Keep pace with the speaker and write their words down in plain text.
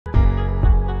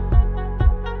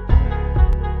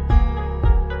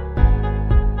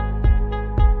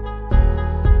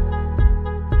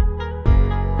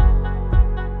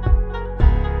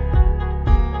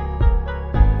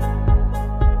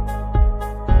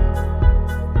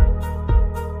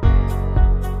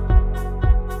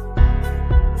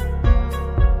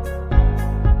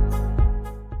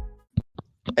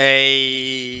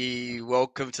Hey,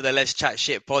 welcome to the Let's Chat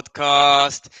Shit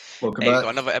podcast. Welcome Hey, we've back. got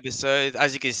another episode.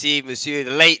 As you can see, Monsieur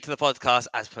late to the podcast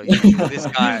as per usual. This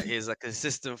guy is a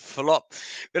consistent flop.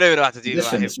 We don't even know how to do without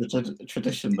Tradition, him. it's a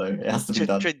tradition though. It has to be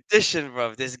done. Tradition,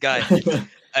 bro. This guy.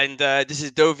 And this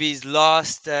is Dovi's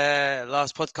last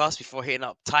podcast before hitting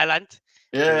up Thailand.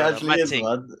 Yeah, He's it on a actually is, matting.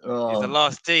 man. It's the Oh,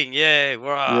 last thing, yeah.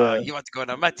 Wow, yeah. you want to go on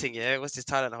a matting, yeah? What's this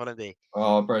Thailand holiday?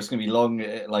 Oh, bro, it's gonna be long.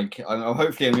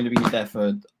 Hopefully, I'm gonna be there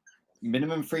for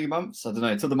minimum 3 months. I don't know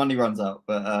until the money runs out.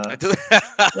 But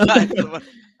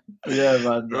yeah,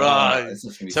 man. Right. It's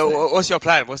just gonna be So, sick. what's your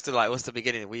plan? What's the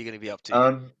beginning? What are you going to be up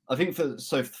to? I think for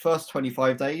the first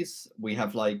 25 days we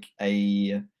have like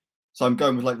a. So I'm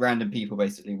going with like random people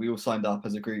basically. We all signed up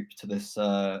as a group to this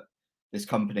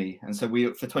company, and so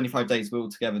we for 25 days we're all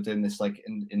together doing this like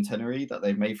itinerary that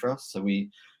they've made for us. So we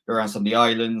go around some of the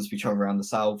islands, we travel around the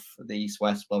south, the east,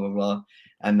 west, blah blah blah,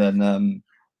 and then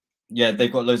yeah,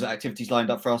 they've got loads of activities lined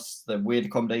up for us. The weird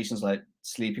accommodations like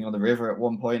sleeping on the river at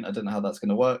one point. I don't know how that's going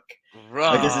to work.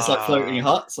 I guess it's like floating Right.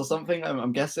 huts or something.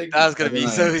 I'm guessing. That's going I to be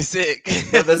don't so know. sick.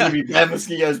 There's going to be bare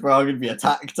mosquitoes, bro. I'm going to be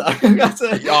attacked.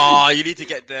 Oh, you need to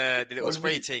get the little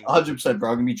spray thing. 100%, bro.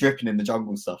 I'm going to be dripping in the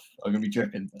jungle stuff. I'm going to be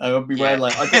dripping. I'll be wearing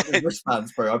like, I got the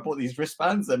wristbands, bro. I bought these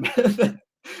wristbands and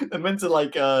they're meant to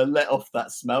like let off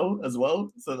that smell as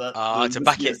well. So that to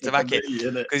back it.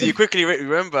 Because you quickly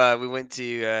remember we went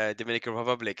to Dominican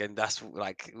Republic and that's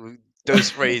like those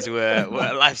sprays were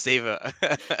a lifesaver.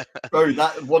 Bro,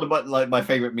 that one of my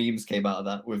favorite memes came out of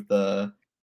that with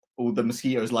all the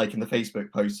mosquitoes liking the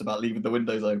Facebook posts about leaving the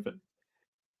windows open.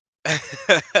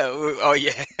 Oh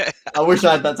yeah. I wish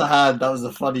I had that to hand. That was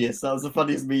the funniest. That was the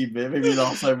funniest meme. It made me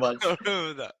laugh so much. I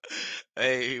remember that.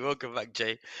 Hey, welcome back,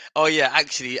 Jay. Oh yeah,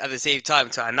 actually, at the same time,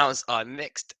 to announce our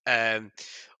next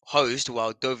host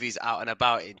while Dovi's out and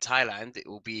about in Thailand, it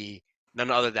will be none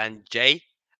other than Jay,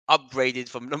 upgraded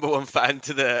from number one fan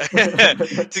to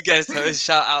the to guest host.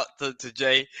 Shout out to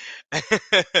Jay.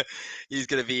 He's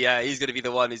gonna be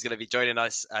the one who's gonna be joining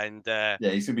us, and Yeah,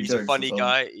 he's gonna be he's a jokes funny as well.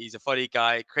 guy. He's a funny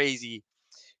guy, crazy.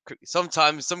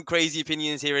 Sometimes some crazy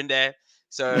opinions here and there.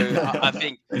 So I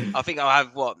think I'll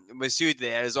have Masood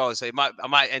there as well. So I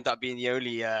might end up being the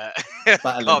only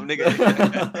calm nigga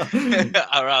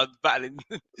around battling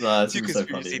Nah, it's two gonna be so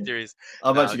conspiracy funny. theories.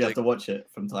 I'm Nah, actually gonna have to watch it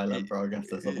from Thailand, bro. I guess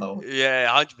that's somehow. yeah,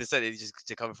 100%. It's just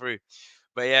to come through.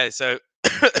 But yeah, so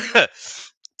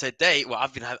today, well, I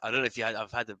don't know if you had.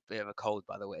 I've had a bit of a cold,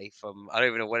 by the way. I don't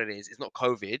even know what it is. It's not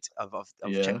COVID. I've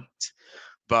Yeah. checked.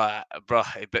 But bro,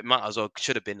 it might as well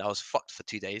should have been. I was fucked for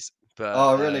 2 days. But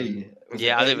Oh really?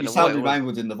 yeah, I don't even You know what it sounded was.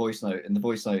 mangled in the voice note. In the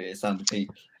voice note, it sounded peak.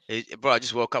 Bro, I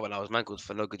just woke up and I was mangled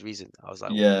for no good reason. I was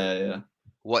like, Yeah.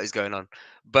 what is going on?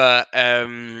 But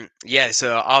yeah.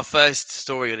 So our first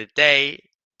story of the day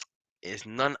is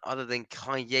none other than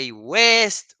Kanye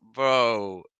West,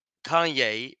 bro.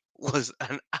 Kanye was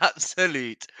an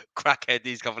absolute crackhead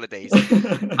these couple of days.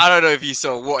 I don't know if you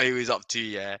saw what he was up to,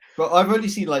 yeah. But I've only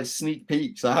seen like sneak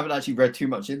peeks. I haven't actually read too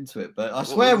much into it. But I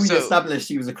swear we established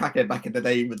he was a crackhead back in the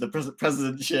day with the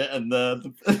president shit and the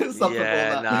stuff before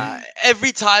that. Nah.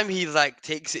 Every time he like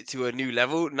takes it to a new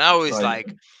level, now it's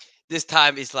like this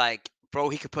time it's like, bro,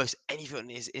 he could post anything on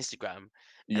his Instagram.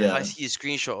 And if I see a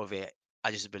screenshot of it, I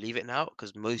just believe it now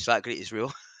because most likely it's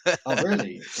real. Oh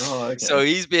really? Oh okay. So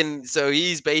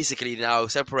he's basically now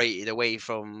separated away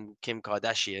from Kim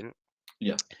Kardashian.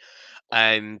 Yeah.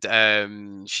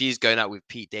 And she's going out with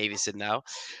Pete Davidson now.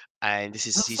 And this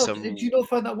is Did you not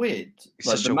find that weird? It's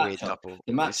such a weird couple.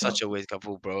 It's such a weird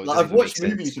couple, bro. Like, I've watched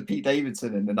movies with Pete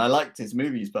Davidson and I liked his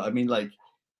movies, but I mean, like,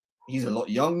 he's a lot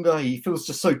younger. He feels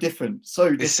just so different.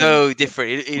 It's so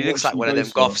different. He looks like one of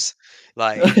them goths.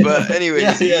 Like, but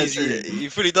anyways, he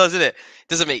fully does, isn't it?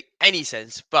 Doesn't make any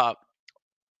sense. But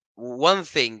one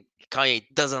thing Kanye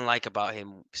doesn't like about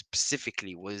him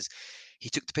specifically was he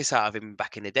took the piss out of him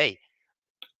back in the day.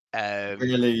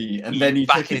 Really? And then he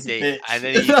took his bitch. And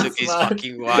then he took his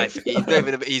fucking wife.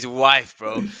 His wife,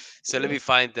 bro. So let me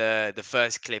find the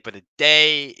first clip of the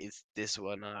day. It's this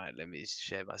one. All right, let me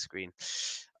share my screen.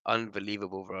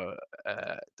 Unbelievable, bro.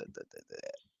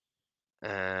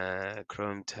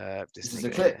 Chrome tab. This is a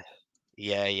clip.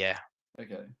 Yeah.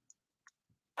 Okay.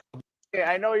 Yeah,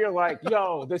 I know you're like,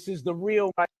 yo, this is the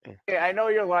real. Yeah, I know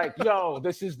you're like, yo,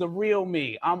 this is the real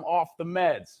me. I'm off the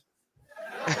meds.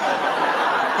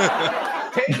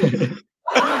 Take it.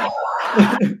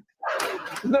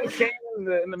 There's no shame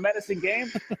in the medicine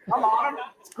game. I'm on them.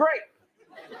 It's great.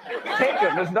 Take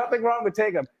them. There's nothing wrong with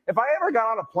take them. If I ever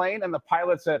got on a plane and the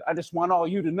pilot said, I just want all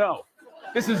you to know,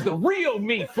 this is the real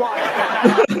me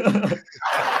flying.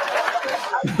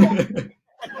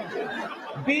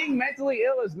 being mentally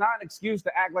ill is not an excuse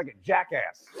to act like a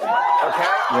jackass. Okay?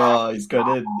 Oh, he's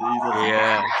got in.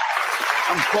 Yeah.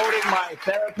 I'm quoting my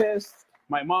therapist,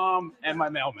 my mom, and my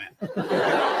mailman.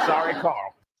 Sorry,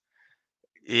 Carl.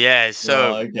 Yeah.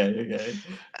 So, Okay.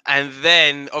 and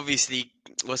then obviously,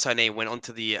 what's her name? Went on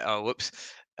to the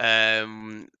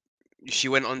she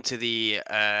went on to the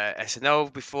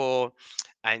SNL before,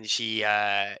 and she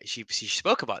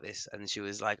spoke about this, and she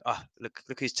was like, "Oh, look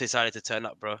who's decided to turn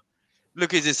up, bro.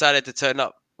 Look who's decided to turn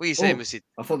up. What are you saying, Oh. Musid?"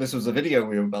 I thought this was a video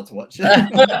we were about to watch.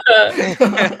 Another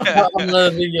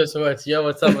video to watch. Yo,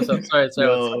 what's up? Sorry, what's up?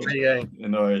 Yo. How you going?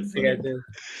 No worries. How you guys doing?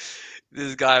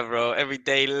 This guy, bro, every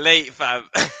day late, fam.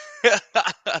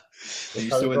 Are you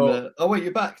still in the? Oh wait,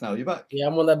 you're back now. You're back. Yeah,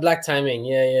 I'm on that black timing.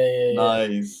 Yeah.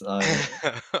 Nice.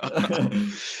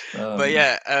 But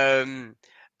yeah,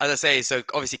 as I say, so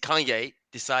obviously Kanye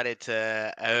decided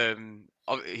to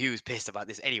he was pissed about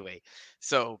this anyway.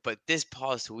 So, but this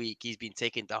past week he's been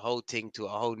taking the whole thing to a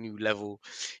whole new level.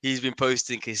 He's been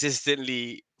posting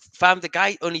consistently. Fam, the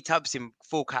guy only taps in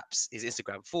 4 caps his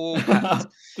Instagram. 4 caps.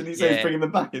 Didn't he say he's Yeah. bringing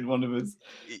them back in one of his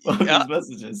Yeah.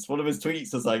 messages? One of his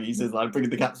tweets was like, he says, "I'm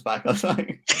bringing the caps back." I was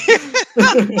like,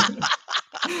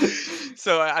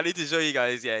 So I need to show you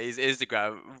guys, yeah, his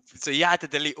Instagram. So he had to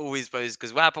delete all his posts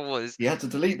because what happened was, he had to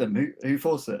delete them. Who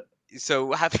forced it? so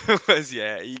what happened was,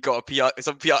 yeah, he got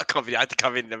some PR company had to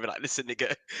come in and be like, "Listen,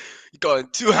 nigga, you going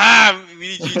too ham.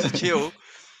 We need you to chill."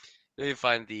 Let me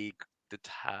find the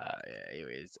tab. Yeah, here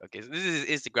it is. Okay, so this is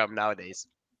his Instagram nowadays.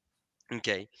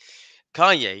 Okay,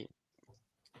 Kanye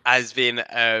has been look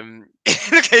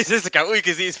at his Instagram. All you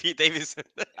can see is Pete Davidson.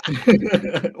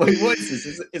 Wait, what is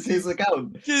this? Is his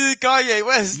account? This is Kanye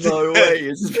West. No way.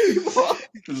 Is this what?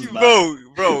 This is mad.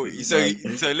 bro. This is So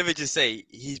mad. so let me just say,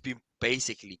 he's been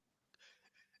basically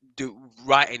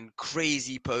writing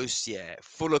crazy posts, yeah,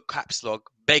 full of caps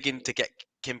lock, begging to get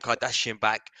Kim Kardashian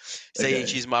back, saying Okay.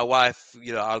 she's my wife.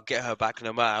 You know, I'll get her back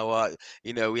no matter what.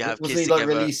 You know, we have Was kids he like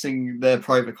together. releasing their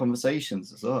private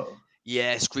conversations as well?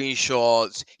 Yeah,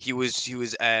 screenshots. He was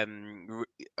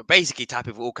basically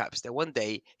tapping with all caps. Then one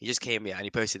day he just came here and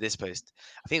he posted this post.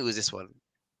 I think it was this one.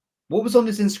 What was on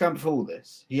his Instagram before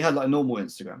this? He had like a normal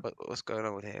Instagram. What's going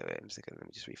on with here? Wait a second. Let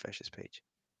me just refresh this page.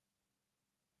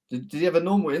 Did he have a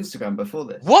normal Instagram before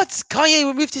this? What? Kanye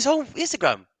removed his whole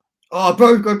Instagram. Oh,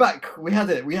 bro, go back. We had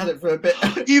it for a bit.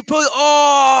 He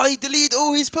deleted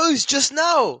all his posts just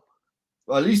now.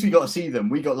 Well, at least we got to see them.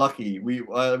 We got lucky. We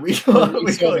got We a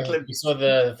clip. saw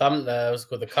the thumbnail. What's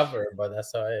called the cover, but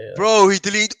that's how I. Bro, he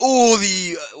deleted all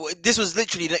the. This was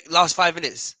literally the last 5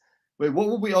 minutes. Wait, what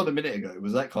were we on a minute ago?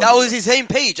 Was that? That was his same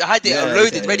page. I had it Yeah,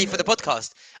 loaded, okay, ready yeah, for the yeah.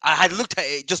 podcast. I had looked at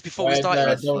it just before we started.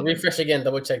 That's Don't funny. refresh again.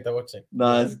 Double check.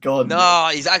 No, it's gone. No,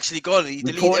 he's actually gone. He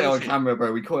we deleted caught it on everything. camera,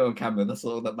 bro. We caught it on camera. That's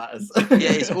all that matters.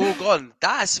 Yeah, it's all gone.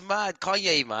 That's mad,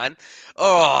 Kanye, man.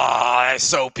 Oh, that's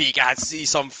so peak. I had to see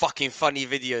some fucking funny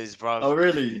videos, bro. Oh,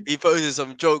 really? He posted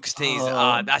some jokes, things.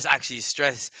 Oh. That's actually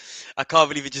stress. I can't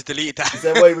believe he just deleted that. Is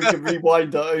there a way we can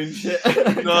rewind our own shit?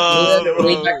 No, bro.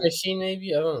 Wayback Machine,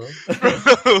 maybe. I don't know.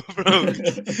 bro,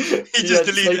 he just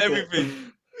deleted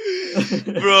everything.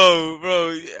 bro,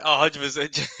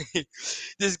 100%.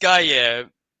 This guy, yeah.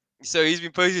 So he's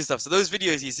been posting stuff. So those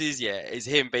videos he sees, yeah, is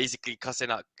him basically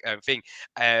cussing out thing.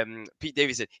 Pete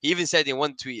Davidson. He even said in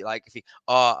one tweet, like,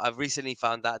 I've recently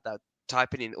found out that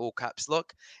typing in all caps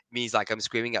lock means like I'm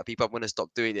screaming at people. I'm gonna stop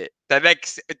doing it. The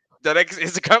next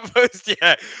Instagram post,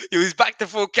 yeah, he was back to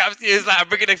 4 caps. He was like, I'm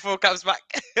bringing the 4 caps back.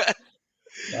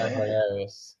 That's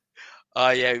hilarious.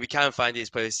 Oh yeah, we can find his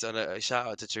posts on a shout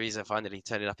out to Teresa finally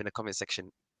turning up in the comment section.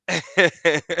 On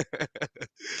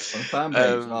fan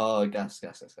page. Oh, gas.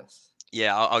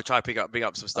 Yeah, I'll try to bring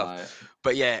up some stuff. Alright.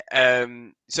 But yeah,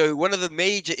 so one of the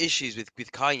major issues with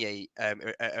Kanye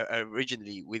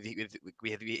originally with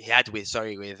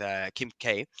Kim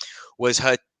K was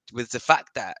the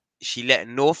fact that she let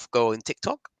North go on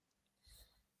TikTok.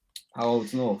 How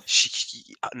old's North?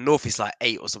 North is like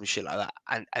 8 or some shit like that,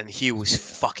 and he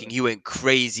went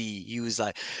crazy. He was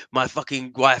like, my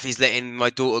fucking wife is letting my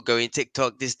daughter go in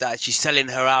TikTok, this, that, she's selling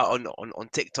her out on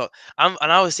TikTok. And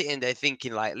I was sitting there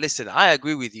thinking, like, listen, I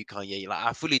agree with you, Kanye. Like,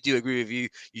 I fully do agree with you.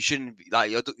 You shouldn't be, like,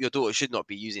 your daughter should not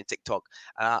be using TikTok,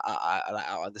 and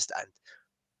I understand.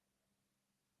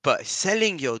 But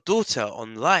selling your daughter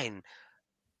online,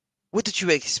 what did you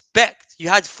expect? You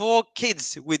had 4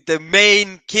 kids with the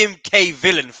main Kim K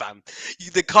villain, fam.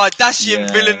 The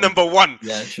Kardashian villain number 1.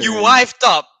 Yeah, true. You wifed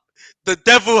up the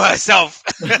devil herself.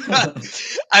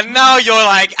 And now you're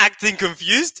like acting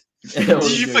confused.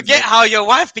 Did you forget how your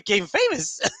wife became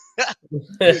famous?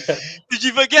 Did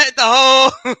you forget the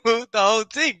whole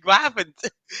thing? What happened?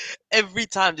 Every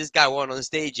time this guy went on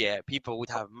stage, yeah, people would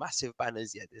have massive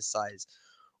banners, yeah, this size,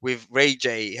 with Ray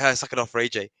J, her sucking off Ray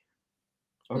J.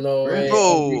 No way.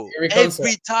 Bro, Every concert.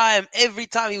 every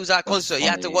time he was at a concert, he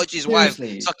had to funny. watch his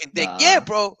Seriously? wife sucking dick. Nah. Yeah,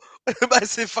 bro.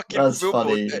 Massive fucking That's billboard.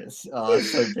 funny. It's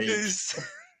so big. It's-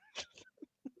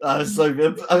 That was so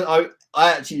good.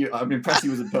 I'm impressed he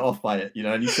wasn't put off by it, you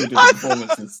know, and he still did the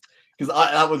performances. Because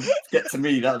that would get to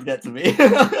me. That would get to me.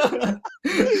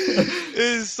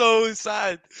 It's so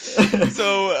sad.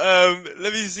 So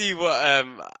let me see what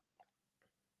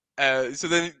so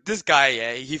then this guy,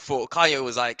 yeah, he thought Kanye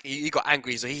was like he got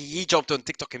angry, so he jumped on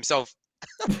TikTok himself.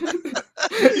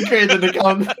 He created an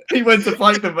account. He went to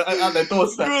fight them at their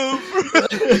doorstep.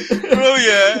 Bro,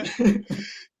 yeah.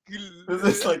 Was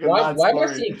this like a Why mad am I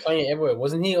story? seeing Kanye everywhere?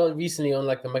 Wasn't he recently on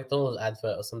like the McDonald's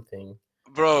advert or something?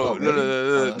 Bro, Oh, really?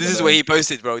 no. I This don't is what know. he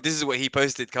posted, bro. This is what he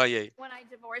posted, Kanye. When I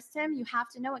divorced him, you have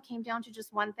to know it came down to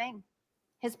just one thing: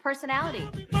 his personality.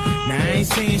 Now I ain't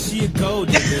saying she a gold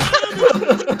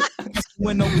digger.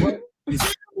 When no work is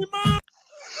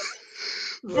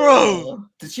Bro.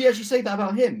 Did she actually say that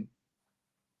about him?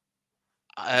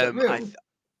 Real?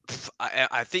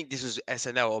 I think this was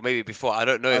SNL or maybe before. I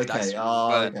don't know if that's.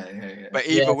 Okay. Okay. But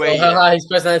Yeah, either way, so, haha, his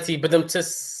personality, but them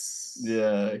just.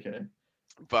 Yeah. Okay.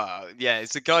 But yeah,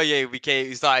 so Kanye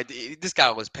he started. This guy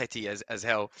was petty as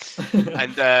hell,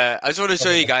 and I just want to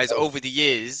show you guys over the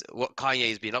years what Kanye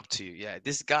has been up to. Yeah,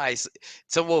 this guy's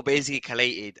someone basically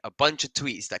collated a bunch of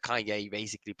tweets that Kanye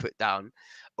basically put down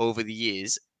over the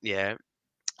years. Yeah,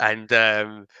 and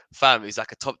fam, it's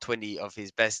like a top 20 of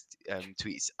his best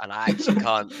tweets, and I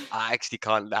actually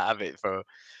can't have it, bro.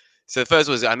 So the first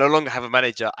was, I no longer have a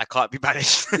manager. I can't be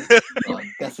managed. Right,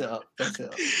 gas it up.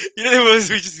 You know, it was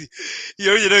you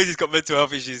already know he's got mental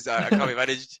health issues. I can't be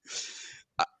managed.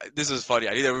 This was funny.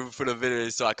 I need a room full of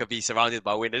winners so I could be surrounded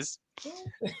by winners.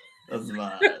 That's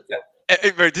mad.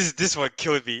 Bro, this one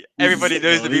killed me. This is Everybody sick,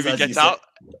 knows though. the This movie actually Gets Out.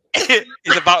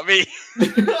 It's about me.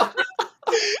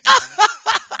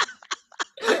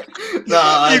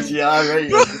 Nah, actually, I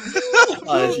rate it.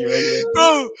 I actually rate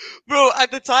it. Bro,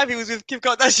 at the time he was with Kim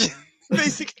Kardashian,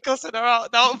 basically cussing her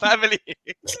out, the whole family.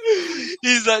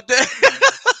 He's like,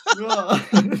 Nah,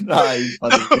 he's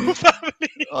funny. the whole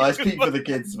family. I speak for the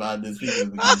kids, man. There's people for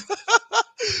the kids.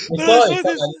 You No, thought so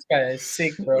this guy is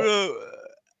sick, bro. Bro,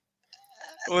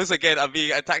 once again, I'm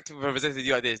being attacked for representing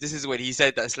you like this. This is when he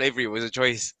said that slavery was a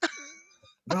choice.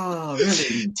 Oh,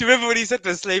 really? Do you remember when he said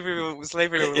that slavery was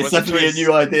It's a definitely a choice?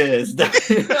 new idea. It's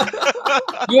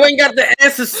You ain't got the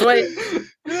answer, Sway.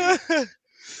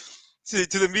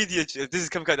 to the media, this is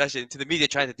Kim Kardashian. To the media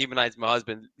trying to demonize my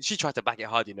husband, she tried to back it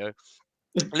hard, you know.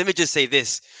 Let me just say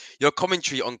this: your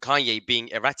commentary on Kanye being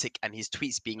erratic and his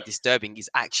tweets being disturbing is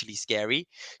actually scary.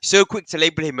 So quick to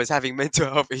label him as having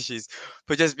mental health issues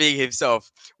for just being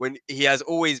himself when he has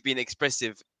always been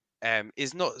expressive,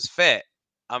 is not fair.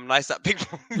 I'm nice at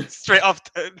people straight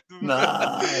after. Nah.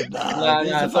 Nah, These nah,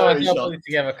 are someone very can short. put it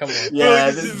together. Come on. Yeah,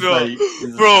 Bro, this is not- fake. This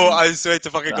is Bro, fake. I swear to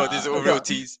fucking God, this is Nah, all I real can't-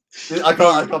 tease. I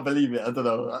can't believe it. I don't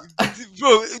know.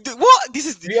 Bro, what? This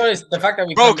is. To be honest, the fact that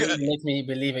we Bro, can't believe it makes me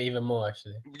believe it even more,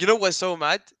 actually. You know what's so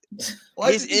mad?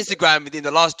 Why His did you say- Instagram within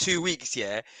the last 2 weeks,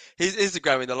 yeah. His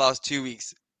Instagram in the last 2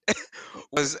 weeks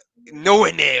was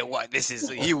nowhere near what this is.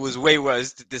 He was way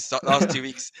worse this last 2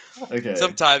 weeks. Okay.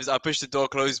 Sometimes I push the door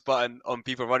close button on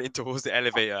people running towards the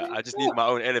elevator. I just need my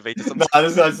own elevator. Nah,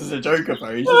 Sometimes. this guy's just a joker,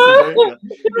 bro. He's just a joker.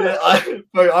 Yeah,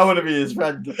 bro, I want to be his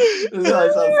friend. This guy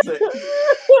sounds sick.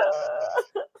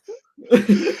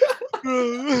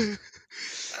 Bro.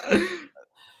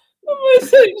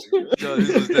 No,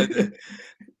 this was dead.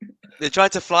 They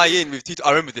tried to fly in with two. I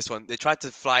remember this one. They tried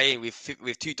to fly in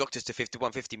with two doctors to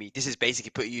 5150 me. This is basically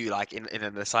put you like in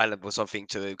an asylum or something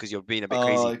because you're being a bit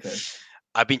crazy. Oh, okay.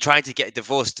 I've been trying to get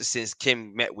divorced since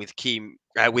Kim met with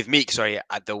Meek,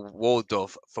 at the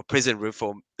Waldorf for prison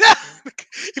reform.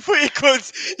 He put in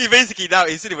quotes. He basically now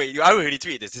insinuated. I already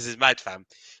tweeted this. This is mad, fam.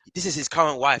 This is his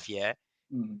current wife, yeah.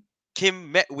 Hmm.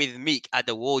 Kim met with Meek at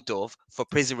the Waldorf for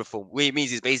prison reform. What it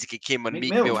means is basically Kim and Meek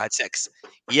Meek Mill? Mill had sex.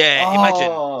 Yeah, imagine.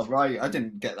 Oh, right. I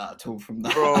didn't get that at all from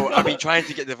that. Bro, I've been trying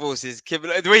to get divorces. Kim,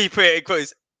 the way he put it in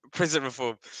quotes, prison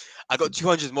reform. I got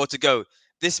 200 more to go.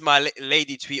 This is my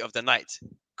lady tweet of the night.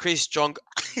 Chris Jong,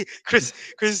 Chris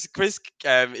is Kim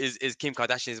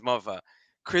Kardashian's mother.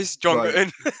 Chris Jong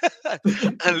Un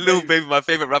and Lil Baby, my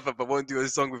favorite rapper, but won't do a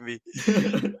song with me.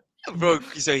 Bro,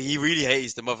 so he really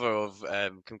hates the mother of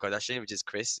Kim Kardashian, which is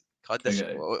Kris Kardashian,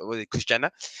 Okay. or was it Kris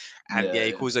Jenner? And yeah, he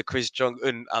Yeah. calls her Chris Jong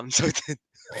Un. I'm so dead.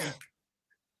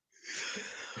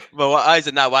 But my eyes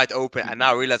are now wide open, and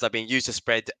now I realize I've been used to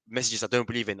spread messages I don't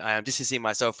believe in. I am distancing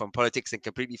myself from politics and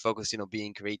completely focusing on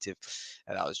being creative.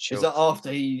 And that was chill. Is that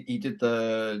after he did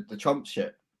the Trump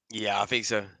shit? Yeah, I think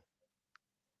so.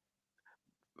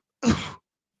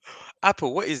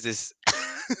 Apple, what is this?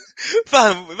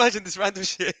 Fam, imagine this random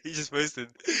shit he just posted.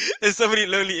 There's so many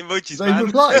lonely emojis, They man.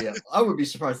 reply. I would be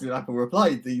surprised if Apple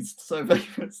replied these so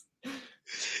famous.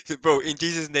 Bro, in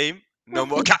Jesus' name, no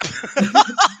more cap.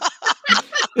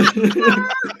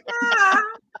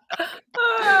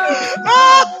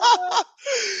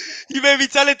 You may be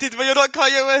talented, but you're not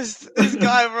Kanye West. This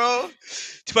guy, bro.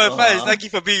 To my fans, thank you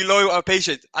for being loyal and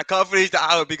patient. I can't finish the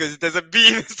hour because there's a bee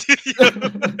in the studio.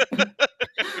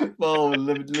 Well,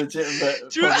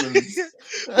 legitimate Do you, problems.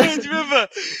 Bro, do you remember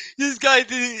this guy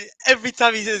did every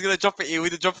time he says he's gonna drop it, he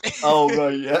would drop it. Oh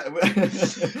right, yeah.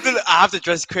 Look, I have to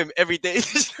dress Crim every day. It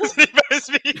just doesn't embarrass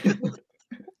me.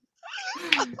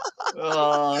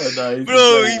 Oh no,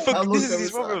 Bro, he How long this is ago his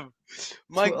was that? problem.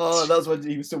 My Oh, that's when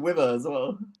he was still with her as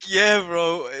well. yeah,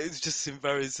 bro, it's just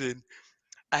embarrassing.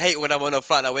 I hate when I'm on a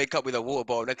flight and I wake up with a water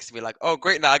bottle next to me, like, oh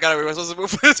great, now I gotta be responsible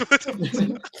for this water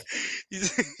bottle.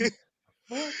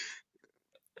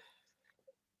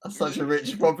 That's such a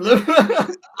rich problem.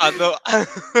 I know.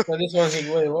 So this one's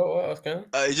like, wait, what was going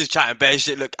on? He's just chatting bare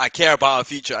shit. Look, I care about our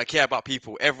future. I care about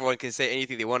people. Everyone can say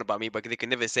anything they want about me, but they can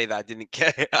never say that I didn't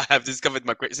care. I have discovered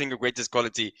my single greatest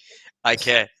quality. I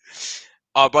care.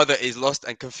 Our brother is lost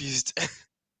and confused.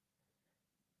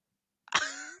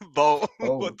 Bo,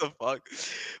 Oh. what the fuck?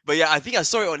 But yeah, I think I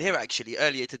saw it on here actually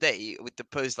earlier today with the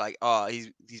post like, oh,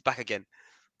 he's back again.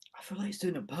 I feel like he's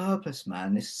doing it on purpose,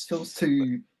 man. This feels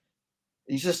too.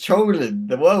 He's just trolling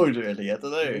the world, really. I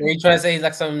don't know. Are you trying to say he's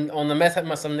like some on the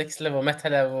meta, some next level, meta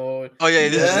level? Oh yeah,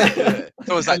 this is it. Yeah. Yeah. It's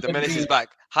almost like the menace is back.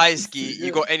 Hi Skeet, you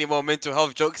Yeah. got any more mental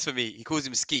health jokes for me? He calls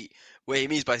him Skeet. What he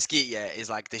means by Skeet, yeah, is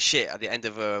like the shit at the end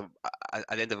of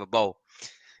a bowl.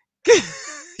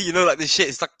 You know, like the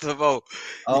shit stuck to the bowl. He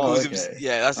Oh, calls him, okay.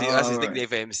 yeah, that's his right. nickname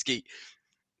for him, Skeet.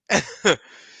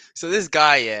 So this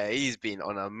guy, yeah, he's been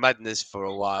on a madness for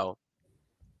a while,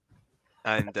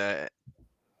 and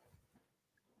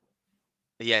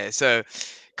yeah, so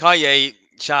Kanye,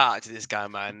 shout out to this guy,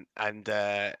 man, and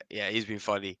yeah, he's been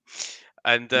funny,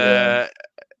 and Yeah.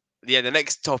 yeah, the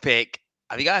next topic.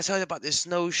 Have you guys heard about the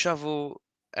snow shovel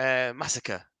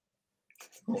massacre?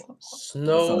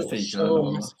 Snow Sounds fake, I don't Shovel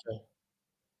know. Massacre.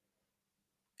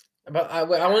 But I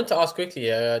wanted to ask quickly,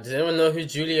 does anyone know who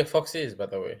Julia Fox is, by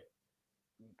the way?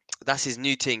 That's his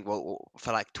new thing. Well,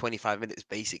 for like 25 minutes,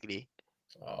 basically.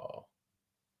 Oh.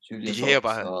 Julia Did you hear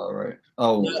about Fox. her? Oh, right.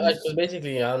 Oh, Yeah, because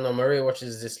basically, I don't know, Maria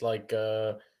watches this like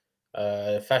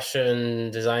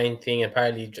fashion design thing.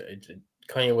 Apparently,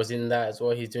 Kanye was in that as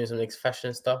well. He's doing some like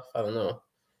fashion stuff. I don't know.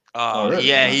 Oh, really?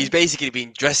 Yeah, Nice. he's basically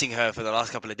been dressing her for the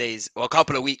last couple of days, or a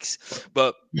couple of weeks.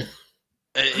 But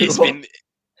it's What? been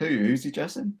Who's he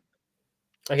dressing?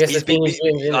 I guess he's the thing been he's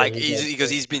doing, isn't it? like He's because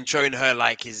he's been showing her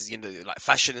like his like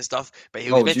fashion and stuff. But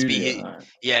he was Oh, meant to Julia. be Alright.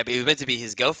 yeah, but he was meant to be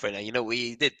his girlfriend. And you know what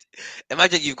he did?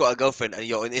 Imagine you've got a girlfriend and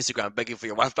you're on Instagram begging for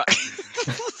your wife back.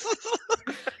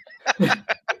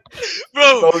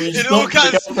 Bro, Bro, you in just all blocked the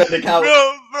caps, girlfriend account.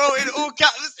 bro, in all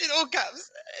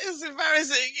caps, it's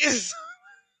embarrassing. It's...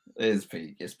 It's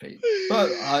peak. It's peak. But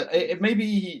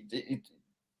maybe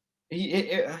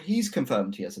he's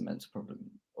confirmed he has a mental problem,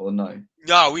 or no?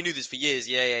 No, we knew this for years.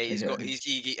 Yeah, he's got.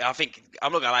 Okay. I think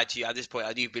I'm not gonna lie to you. At this point,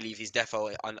 I do believe he's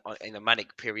definitely in a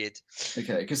manic period.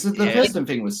 Okay, because the Yeah. president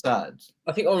thing was sad.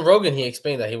 I think on Rogan he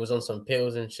explained that he was on some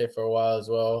pills and shit for a while as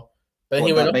well. But then What,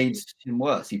 he went that off. made him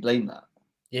worse. He blamed that.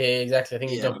 Yeah, exactly. I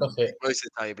think he Yeah. jumped off it. Most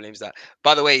of the time, he blames that.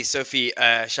 By the way, Sophie,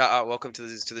 shout out, welcome to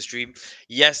the stream.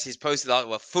 Yes, he's posted out.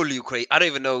 Well, fully crazy. I don't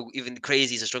even know. Even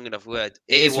crazy is a strong enough word.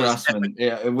 It is was harassment.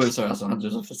 Yeah, it was harassment.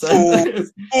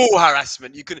 100%. full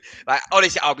harassment. You could like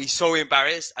honestly, I'll be so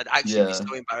embarrassed. I'd actually be Yeah.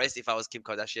 so embarrassed if I was Kim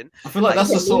Kardashian. I feel like Like, that's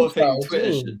the he's a sort of meme thing star, Twitter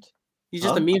isn't he? should. He's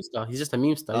just Huh? a meme star. He's just a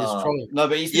meme star. He's just trolling. No,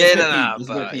 but he's Yeah, a bit no, peak. no, He's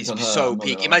a bit but peak it's on her, so I'm not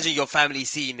peak. gonna Imagine your family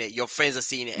seeing it, your friends are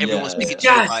seeing it, everyone's Yeah. speaking to you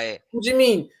Guys, about it. what do you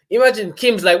mean? Imagine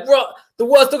Kim's like, "What? The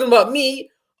world's talking about me.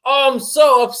 Oh, I'm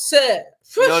so upset."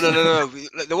 No.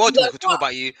 The world Like, will talk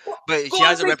about you, but Go she on,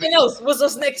 has a something reputation. else.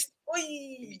 What's next?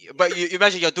 Oi. But you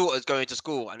imagine your daughter's going to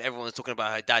school and everyone's talking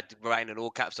about her dad writing in all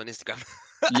caps on Instagram.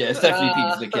 Yeah, it's definitely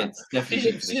peak for the kids.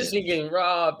 Definitely peak for the She's kids. thinking,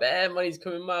 "Raw, bad money's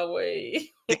coming my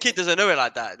way." The kid doesn't know it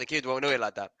like that. The kid won't know it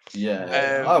like that.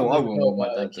 Yeah, Um, I wouldn't want my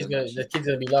the dad kid's doing gonna, that the shit. kid's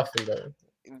gonna be laughing though.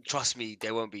 Trust me,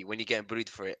 they won't be when you're getting bullied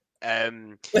for it.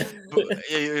 But,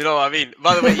 you know what I mean.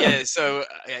 By the way, yeah. So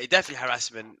yeah, definitely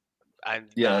harassment. And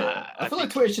Yeah, I feel like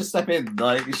think- Twitter should step in.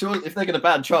 Like, sure, if they're gonna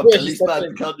ban Trump, Twitter at should least step ban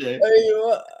in. Kanye. Hey,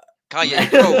 what? Kanye,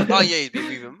 bro, Kanye's been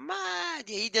moving mad.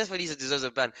 Yeah, he definitely deserves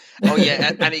a ban. Oh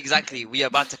yeah, and exactly, we are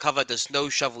about to cover the snow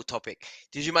shovel topic.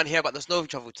 Did you man hear about the snow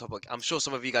shovel topic? I'm sure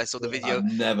some of you guys saw the video. I've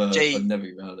never Jay even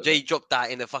heard of Jay it. dropped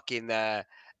that in the fucking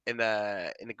in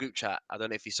the group chat. I don't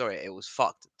know if you saw it. It was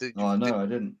fucked. Oh no, I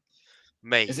didn't.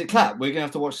 Mate. Is it clap? We're gonna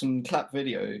have to watch some clap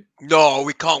video. No,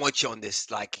 we can't watch it on this.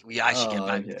 Like, we actually get Oh,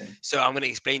 banned. okay. So I'm gonna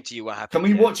explain to you what happened.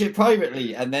 Can we yeah. watch it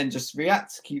privately and then just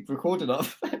react? Keep recording our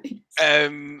face.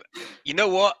 You know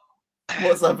what?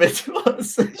 What's that bit?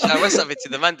 What's Shall I WhatsApp it to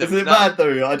the man? Is it bad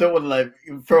though? I don't want to like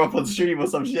throw up on stream or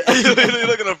some shit. You're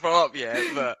not gonna throw up, yeah.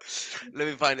 But let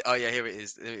me find it. Oh yeah, here it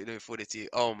is. Let me forward it to you.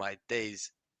 Oh my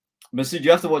days. Masood,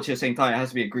 you have to watch it at the same time. It has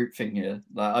to be a group thing here.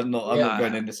 Like I'm not Yeah.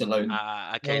 going in this alone.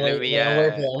 Okay, I'm let me.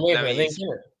 waiting for let the me. link,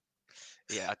 innit?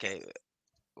 Yeah, okay.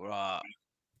 Right.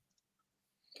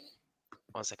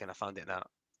 1 second, I found it now.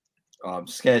 Oh, I'm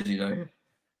scared, you know.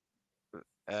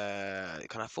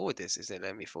 Can I forward this? Is it?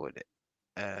 Let me forward it.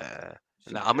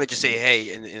 No, I'm gonna just say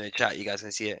hey in the chat. You guys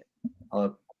can see it.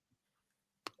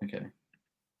 Okay.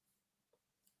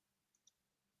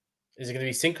 Is it going to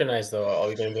be synchronized though, or are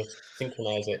we going to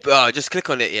synchronize it? Just click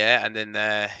on it, yeah, and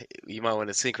then you might want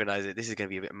to synchronize it. This is gonna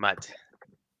be a bit mad.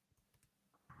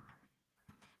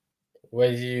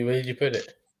 Where did you put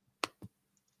it?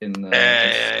 In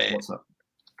WhatsApp,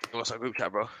 What's our group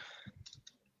chat, bro?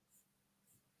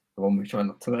 the one we try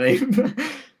not to name.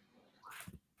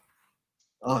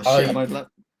 Oh Oh, shit! My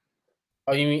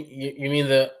Oh, you mean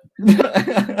the?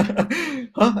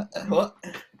 Huh? What?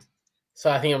 So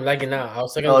I think I'm lagging out. I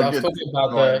was talking, Oh, I was good. talking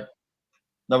about Right.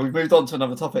 No, we've moved on to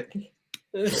another topic.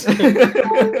 Is that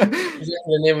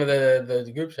the name of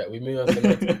the group chat? We move on to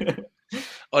the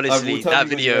Honestly, tell that me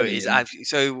when video you're ready, is yeah. actually.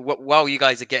 So while you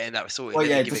guys are getting that sorted, Oh let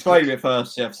me yeah, give describe a quick, it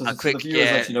first, yeah. So, a so quick, the viewers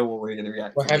yeah. actually know what we're going to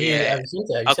react Well, to. have you Yeah. seen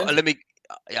it? Have you sent it? Let me,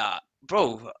 yeah,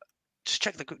 bro. Just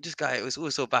check the group. This guy, it was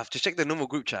also bad. Just check the normal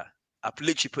group chat. I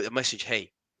literally put the message,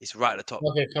 "Hey," it's right at the top.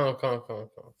 Okay, come on.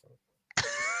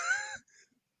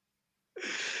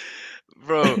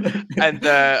 Bro. And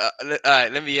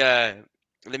alright, let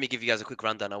me give you guys a quick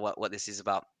rundown on what this is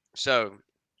about. So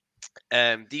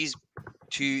this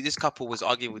couple was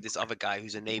arguing with this other guy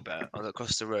who's a neighbor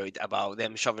across the road about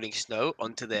them shoveling snow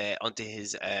onto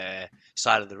his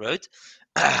side of the road.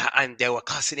 And they were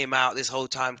cussing him out this whole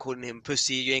time, calling him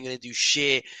pussy, you ain't gonna do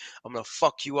shit, I'm gonna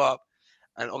fuck you up.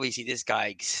 And obviously this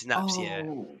guy snaps here.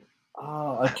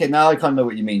 Oh, okay. Now I kind of know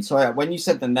what you mean. Sorry, when you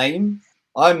said the name,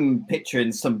 I'm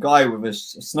picturing some guy with a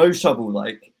snow shovel,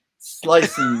 like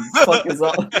slicing fuckers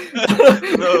up.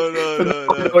 No.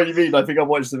 I know what you mean. I think I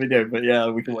watched the video, but yeah,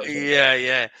 we can watch it.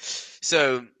 Yeah.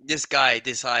 So this guy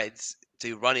decides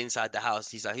to run inside the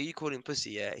house. He's like, "Who you calling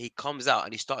pussy?" Yeah. He comes out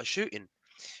and he starts shooting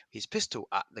his pistol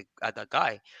at the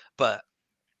guy, but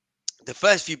the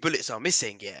first few bullets are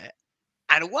missing. Yeah.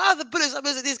 And while the bullets are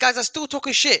missing, these guys are still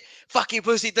talking shit. Fucking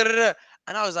pussy. Da, da, da.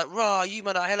 And I was like, "Rah, you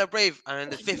man are hella brave." And then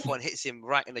the fifth one hits him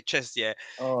right in the chest. Yeah.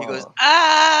 He goes, Oh,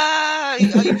 "Ah, you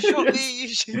shot me. You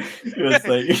you're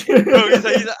saying. Bro, he's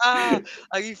like, ah,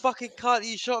 you fucking can't,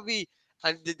 you shot me."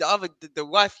 And the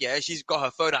wife, yeah, she's got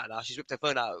her phone out now. She's ripped her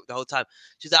phone out the whole time.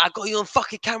 She's like, "I got you on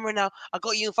fucking camera now. I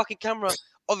got you on fucking camera."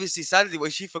 Obviously, sadly,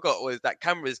 what she forgot was that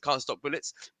cameras can't stop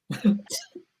bullets.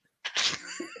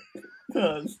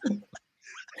 That's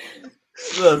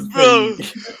Bro,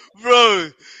 pretty-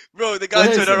 bro, the guy What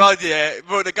turned is it? around, yeah.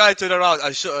 Bro, the guy turned around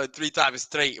and shot her 3 times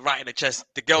straight, right in the chest.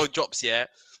 The girl drops, yeah.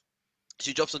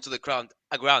 She drops onto the ground,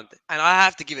 and I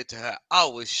have to give it to her. I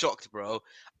was shocked, bro.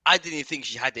 I didn't even think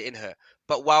she had it in her.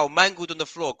 But while mangled on the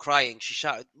floor crying, she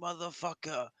shouted,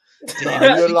 "Motherfucker!" to him.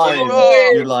 Nah, you're lying. Bro,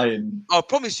 You're lying. I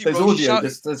promise you, There's bro. She audio.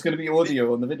 shouted, There's going to be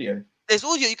audio on the video. there's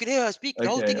audio. You can hear her speak. The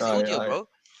whole Okay, thing is alright, audio, alright. bro.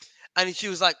 And she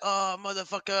was like, "Oh,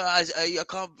 motherfucker, I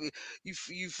can't,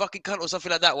 you fucking cunt," or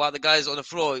something like that. While the guy's on the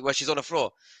floor, where she's on the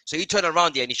floor. So he turned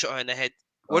around there and he shot her in the head.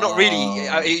 Well, not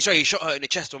really. Sorry, he shot her in the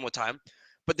chest one more time.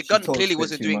 But the She gun talks a clearly bit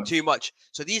wasn't too doing much. too much.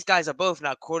 So these guys are both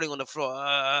now crawling on the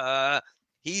floor.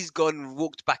 He's gone,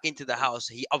 walked back into the house.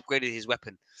 He upgraded his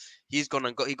weapon. He got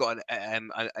an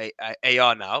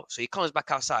AR now. So he comes back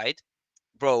outside,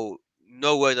 bro.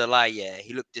 No word of lie. Yeah,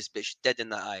 he looked this bitch dead in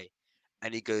the eye,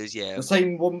 and he goes, "Yeah, The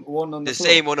same one on the floor.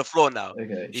 same on the floor now."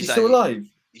 Okay. He's She's like, still alive.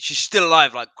 she's still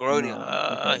alive, like groaning.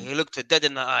 Okay. He looked her dead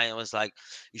in the eye and was like,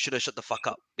 "You should have shut the fuck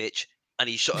up, bitch." And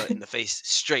he shot her in the face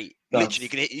straight.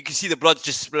 Literally, you can see the blood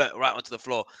just split right onto the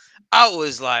floor. I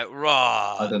was like,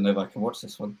 "Raw." I don't know if I can watch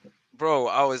this one. Bro,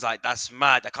 I was like, "That's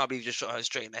mad. I can't believe you just shot her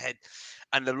straight in the head."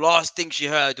 And the last thing she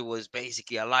heard was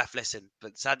basically a life lesson.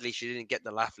 But sadly, she didn't get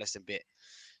the life lesson bit.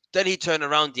 Then he turned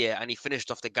around here and he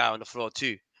finished off the guy on the floor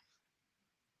too.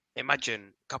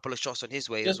 Imagine a couple of shots on his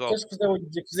way as Just well.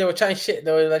 because they were chatting shit,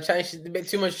 they were like chatting shit, a bit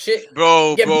too much shit.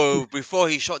 Bro, Yeah, before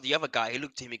he shot the other guy, he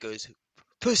looked at him, he goes,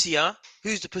 pussy, huh?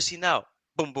 Who's the pussy now?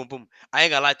 Boom, boom, boom. I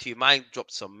ain't gonna lie to you, mine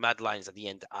dropped some mad lines at the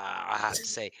end. I have to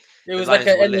say. It The was like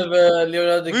lines an were end lit. of a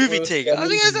Leonardo Movie thing. I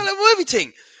think it's like a movie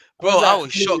thing. Bro, was I that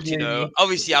was shocked, you know. movie?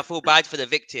 Obviously, I feel bad for the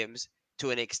victims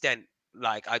to an extent.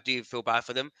 Like, I do feel bad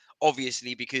for them,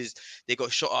 obviously, because they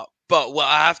got shot up. But what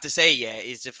I have to say, yeah,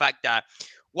 is the fact that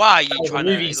why are you That was a trying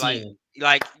movie to, scene.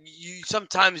 like you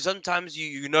sometimes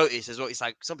you notice as well, it's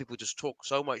like some people just talk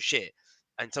so much shit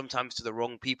and sometimes to the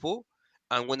wrong people.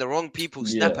 And when the wrong people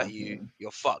snap Yeah, at you, yeah.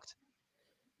 you're fucked.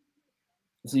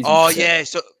 It's easy Oh to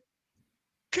forget.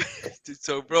 yeah,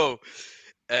 so bro,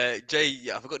 Jay,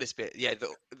 yeah, I forgot this bit. Yeah,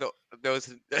 there was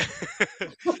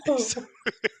so-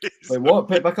 Wait, what?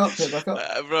 Play it back up. Play it back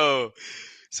up. bro.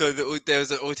 So there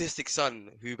was an autistic son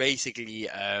who basically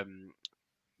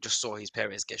just saw his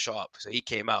parents get shot up. So he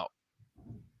came out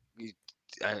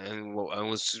and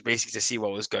was basically to see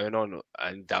what was going on,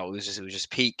 and it was just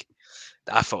peak.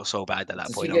 I felt so bad at that Does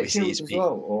he point. get Obviously, killed it's as peak.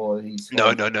 well, or he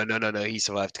No, survived? no. He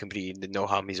survived completely, no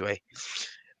harm his way.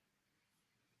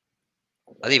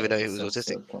 I didn't even know he was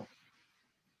autistic.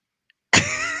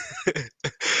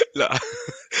 Look,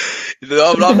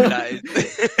 no, I'm laughing at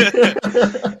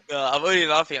it. No, I'm only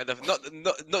laughing at the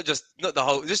not the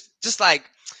whole, just like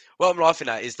what I'm laughing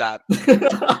at is that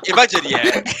imagine,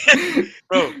 yeah,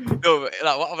 bro, no,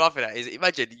 like what I'm laughing at is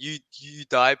imagine you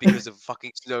die because of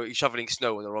fucking snow, you shoveling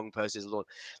snow on the wrong person's lawn.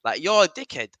 Like, you're a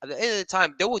dickhead. At the end of the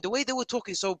time, the way they were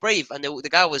talking so brave, and the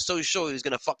guy was so sure he was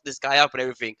gonna fuck this guy up and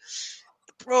everything.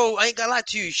 Bro, I ain't gonna lie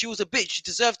to you. She was a bitch. She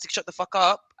deserved to shut the fuck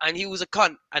up. And he was a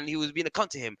cunt. And he was being a cunt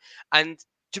to him. And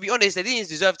to be honest, they didn't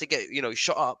deserve to get,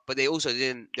 shot up. But they also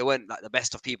didn't. They weren't like the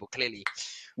best of people, clearly.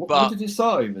 What But did it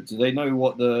start over? Do they know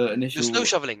what the the initial? snow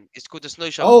shoveling. It's called the snow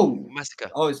shovel Oh,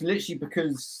 massacre. oh, it's literally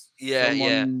because Yeah,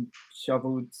 someone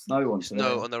shoveled snow onto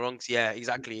snow their. on the wrong. Yeah,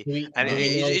 exactly. Do we And know?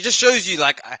 it just shows you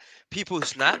like people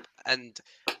snap and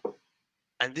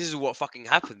this is what fucking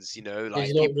happens. Like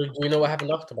people. Do we know what happened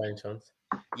after, by any chance?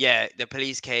 Yeah, the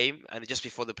police came, and just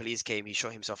before the police came, he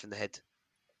shot himself in the head.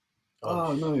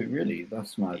 Oh no, really?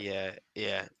 That's mad. Yeah,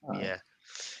 yeah, Oh. yeah.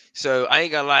 So I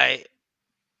ain't gonna lie.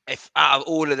 If out of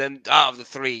all of them, out of the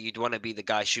three, you'd want to be the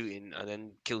guy shooting and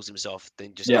then kills himself,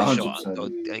 then just Yeah, get shot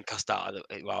 100%. and cussed out.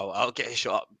 Well, I'll get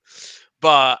shot.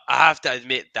 But I have to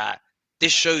admit that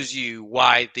this shows you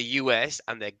why the US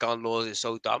and their gun laws is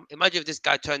so dumb. Imagine if this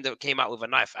guy came out with a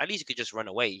knife. At least he could just run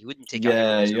away. He wouldn't take out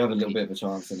Yeah, anyone you have a little quickly. bit of a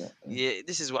chance in it. Yeah,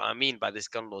 this is what I mean by this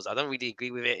gun laws. I don't really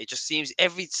agree with it. It just seems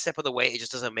every step of the way, it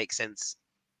just doesn't make sense.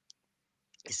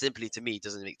 It simply, to me,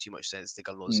 doesn't make too much sense, the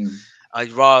gun laws. Mm.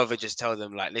 I'd rather just tell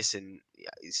them, like, listen,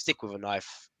 stick with a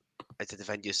knife to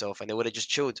defend yourself, and they would have just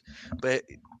chilled. But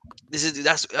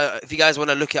that's if you guys want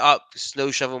to look it up,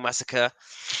 Snow Shovel Massacre.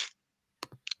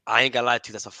 I ain't gonna lie to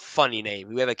you, that's a funny name.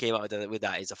 Whoever came up with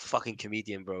that is a fucking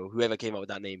comedian, bro. Whoever came up with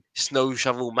that name, Snow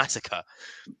Shovel Massacre.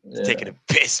 Yeah. Taking a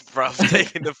piss, bro.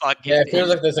 Taking the fucking Yeah, it feels piss.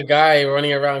 like there's a guy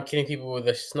running around killing people with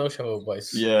a snow shovel, but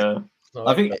it's Yeah. not I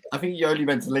like think that. I think you only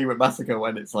meant to leave it massacre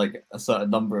when it's like a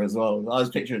certain number as well. I was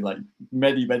picturing like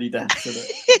many deaths in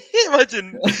it.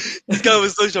 Imagine this guy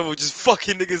with Snow Shovel just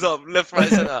fucking niggas up left, right,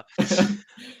 center.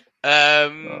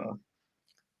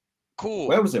 Cool.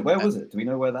 Where was it? Where was it? Do we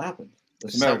know where that happened?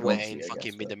 It's America, Somewhere obviously, in I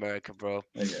fucking guess, mid America, bro.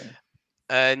 but- Okay.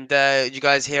 And you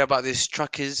guys hear about these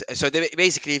truckers? So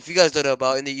basically, if you guys don't know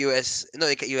about, in the US, not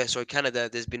in the US or Canada,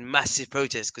 there's been massive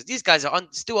protests because these guys are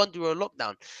still under a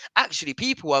lockdown. Actually,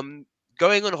 people are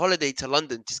going on holiday to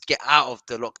London to get out of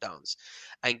the lockdowns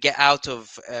and get out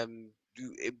of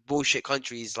bullshit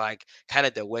countries like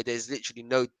Canada, where there's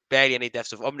literally barely any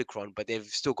deaths of Omicron, but they've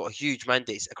still got huge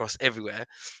mandates across everywhere.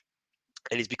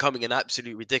 And it's becoming an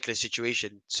absolute ridiculous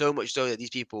situation. So much so that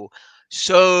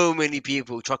so many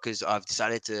people, truckers, have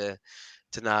decided to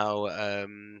now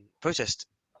protest.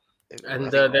 And I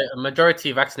think, the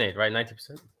majority vaccinated, right?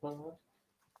 90%. well,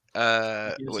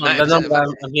 The 90% number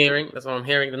I'm hearing. That's what I'm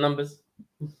hearing. The numbers.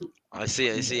 I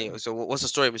see. So what's the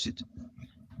story, Mr.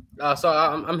 So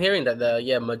I'm hearing that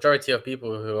the majority of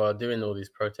people who are doing all these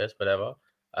protests, whatever,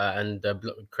 and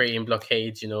creating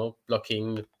blockades,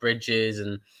 blocking bridges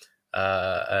and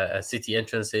city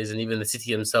entrances, and even the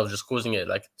city themselves, just causing it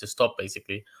like to stop,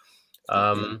 basically.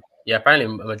 Apparently a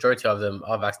majority of them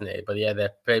are vaccinated, but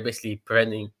they're basically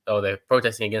they're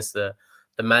protesting against the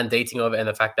mandating of it, and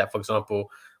the fact that, for example,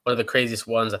 one of the craziest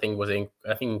ones I think was in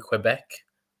Quebec,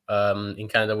 in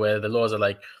Canada, where the laws are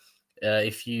like,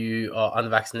 if you are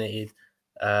unvaccinated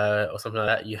or something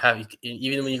like that,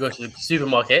 even when you go to the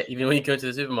supermarket,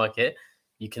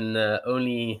 you can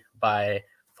only buy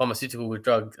pharmaceutical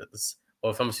drugs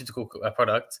or pharmaceutical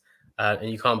products, and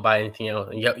you can't buy anything else.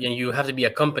 And you have to be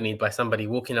accompanied by somebody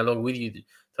walking along with you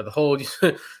to the whole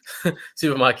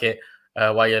supermarket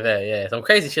while you're there. Yeah, some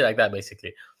crazy shit like that,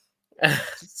 basically.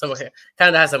 So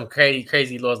Canada has some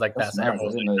crazy laws like That's that. So mad, I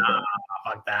everyone's didn't like, know nah,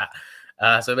 fuck that.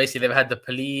 So basically, they've had the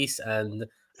police and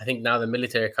I think now the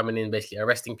military coming in, basically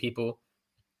arresting people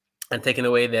and taking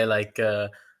away their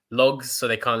logs, so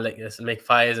they can't make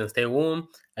fires and stay warm,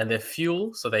 and their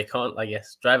fuel, so they can't, I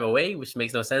guess, drive away, which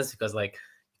makes no sense because you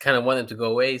kind of want them to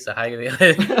go away. So how are you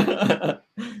that.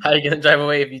 how are you gonna drive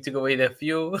away if you took away their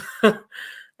fuel? Look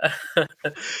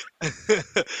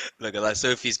at that.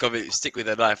 Sophie's coming. Stick with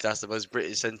a knife. That's the most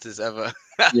British sentence ever.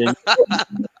 Yeah.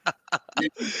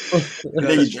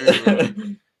 That's true, bro.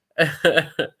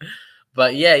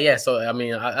 But yeah. So I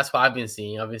mean, that's what I've been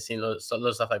seeing. I've been seeing loads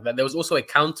of stuff like that. There was also a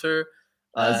counter.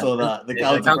 I saw that. The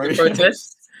counter counter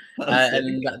protest. That's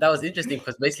And that was interesting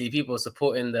because basically people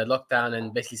supporting the lockdown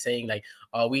and basically saying like,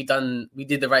 "Oh, we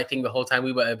did the right thing the whole time.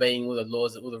 We were obeying all the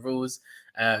laws, all the rules."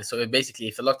 So basically,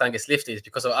 if the lockdown gets lifted, it's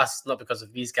because of us, not because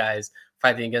of these guys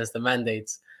fighting against the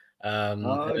mandates.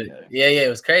 okay. Yeah, it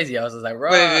was crazy. I was just like,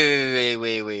 right.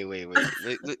 Wait.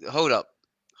 Hold up.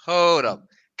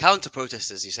 Counter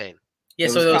protesters, you're saying? Yeah,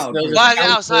 There so was there was Why are a they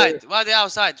counter- outside? Why are they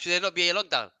outside? Should there not be a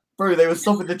lockdown? Bro, they were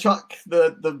stopping the truck.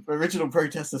 The original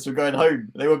protesters were going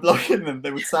home. They were blocking them. They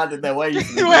were standing in their way. for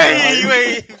them to go home.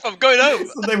 wait. I'm going home.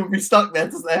 So they would be stuck there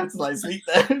because they had to like sleep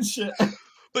there and shit.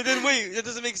 But then wait, that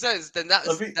doesn't make sense. Then I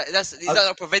think- is that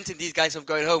not preventing these guys from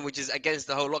going home, which is against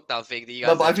the whole lockdown thing that you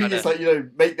guys No, but I are think trying it's to... like, you know,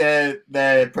 make their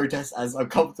protest as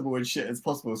uncomfortable and shit as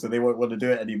possible, so they won't want to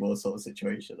do it anymore. Sort of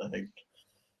situation, I think.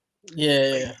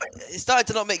 Yeah. It started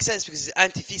to not make sense because it's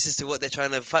antithesis to what they're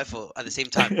trying to fight for at the same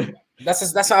time.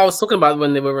 That's what I was talking about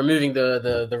when they were removing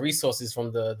the resources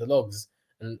from the logs.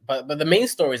 But the main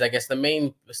stories, I guess, the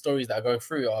main stories that are going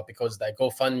through are because that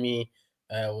GoFundMe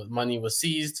money was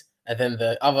seized, and then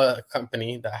the other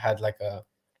company that had that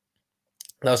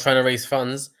was trying to raise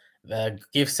funds, the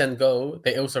Give Send Go,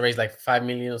 they also raised like 5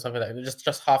 million or something like that,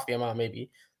 just half the amount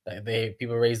maybe that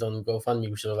people raised on GoFundMe,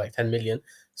 which was like 10 million.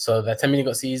 So that 10 million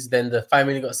got seized, then the 5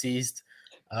 million got seized.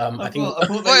 I think I thought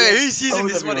Wait, they who's seizing told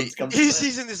this everyone money? to come Who's to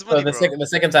seizing this so money, the bro? the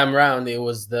second time round, it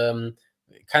was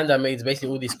Canada made basically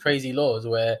all these crazy laws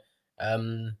where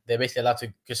they're basically allowed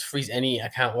to just freeze any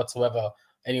account whatsoever,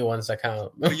 anyone's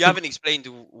account. But you haven't explained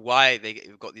why they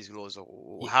got these laws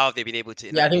or how have they been able to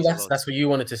Yeah, I enact think these laws. that's what you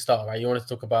wanted to start, right? You wanted to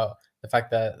talk about the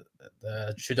fact that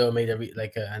Trudeau made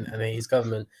and his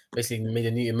government basically made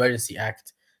a new emergency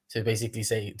act to basically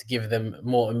say to give them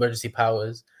more emergency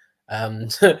powers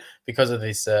because of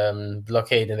this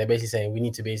blockade, and they're basically saying we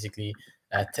need to basically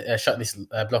shut this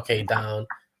blockade down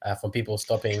from people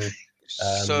stopping.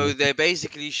 So they're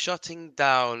basically shutting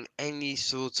down any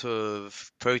sort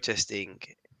of protesting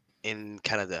in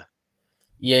Canada.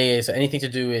 Yeah. So anything to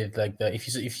do with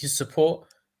if you support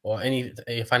or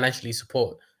financially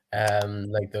support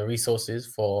like the resources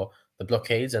for the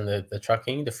blockades and the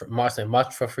trucking, the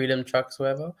March for Freedom trucks,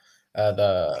 whatever,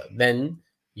 then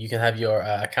you can have your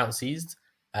account seized,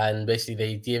 and basically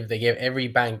they gave every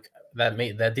bank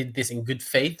that did this in good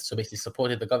faith, so basically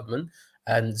supported the government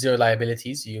and zero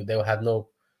liabilities. They will have no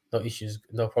issues,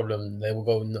 no problem. They will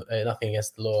go nothing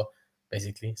against the law,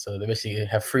 basically. So they basically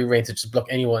have free reign to just block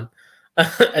anyone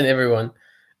and everyone.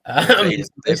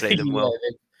 They played them well.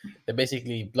 They're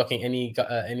basically blocking any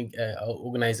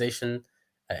organization,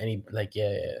 So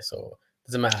it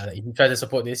doesn't matter. If you try to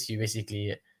support this, you're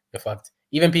fucked.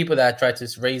 Even people that try to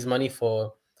raise money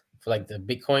for like the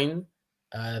Bitcoin,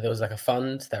 there was like a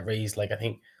fund that raised like I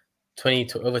think 20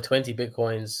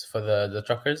 Bitcoins for the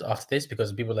truckers after this,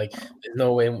 because people there's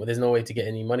no way to get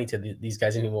any money to these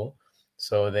guys anymore.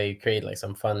 So they create like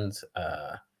some funds.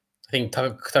 I think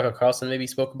Tucker Carlson maybe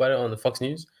spoke about it on the Fox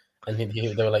News, and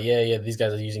they were like, yeah, these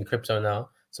guys are using crypto now.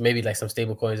 So maybe like some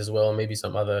stable coins as well, maybe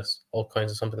some other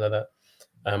altcoins or something like that.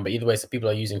 But either way, so people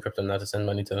are using crypto now to send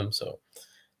money to them. So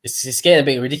it's getting a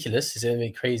bit ridiculous. It's getting a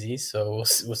bit crazy. So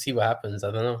we'll see what happens.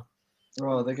 I don't know.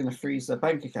 Oh, they're gonna freeze their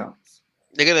bank accounts.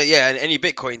 They're gonna and any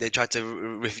Bitcoin they try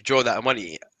to withdraw that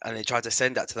money and they try to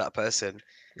send that to that person.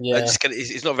 Yeah,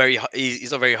 it's not very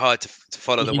it's not very hard to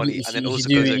follow the money, and then also goes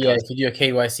to if you do a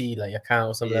KYC like account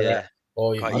or something like that,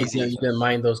 or quite you easy. don't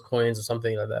mind those coins or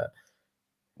something like that.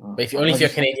 Oh, But if you're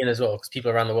Canadian as well, because people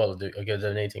around the world are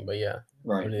donating. But yeah,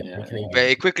 right, only yeah. Canadian. But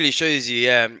it quickly shows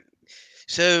you,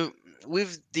 so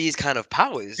with these kind of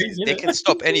powers, they can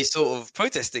stop any sort of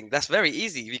protesting. That's very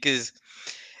easy because,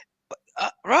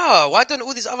 why don't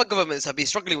all these other governments have been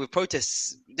struggling with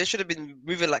protests? They should have been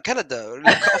moving like Canada,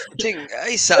 cut off the thing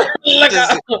ASAP. Look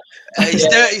Just- out.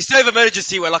 It's still of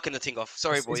emergency. We're locking the thing off.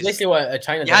 Sorry, It's boys. basically what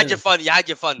China You had does, your isn't fun. You had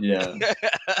your fun. Yeah.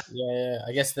 Yeah.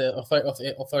 I guess the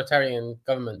authoritarian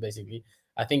government, basically.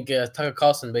 I think Tucker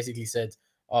Carlson basically said,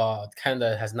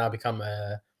 Canada has now become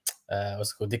a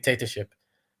what's it called, dictatorship.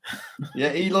 Yeah,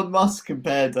 Elon Musk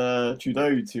compared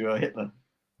Trudeau to Hitler.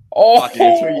 Oh, Fucking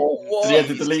So he had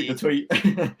to Jeez, delete the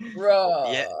tweet.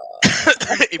 bro. Yeah.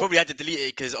 He probably had to delete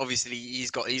it because obviously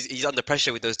he's under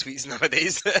pressure with those tweets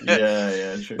nowadays.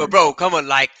 yeah, true. But bro, come on,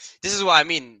 like this is what I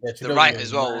mean. Yeah, The Trudeau's right going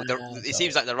as well. mad, It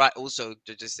seems like the right also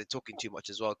they're talking too much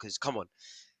as well. Because come on,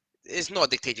 it's not a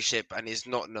dictatorship and it's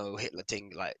not no Hitler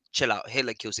thing. Like chill out.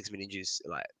 Hitler killed 6 million Jews.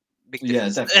 Like big Yeah,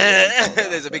 difference. definitely, yeah, it's not that,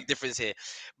 There's a big difference here.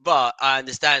 But I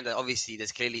understand that obviously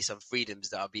there's clearly some freedoms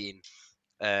that are being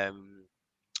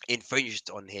infringed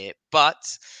on here.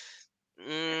 But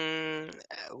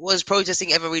was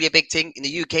protesting ever really a big thing in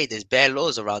the UK? There's bare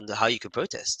laws around how you can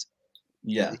protest.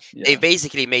 Yeah, They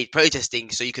basically made protesting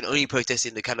so you can only protest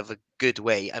in the kind of a good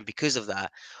way, and because of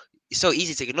that, it's so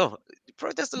easy to ignore.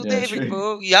 Protest all Yeah, day, true.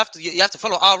 bro. You have to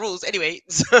follow our rules anyway.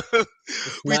 So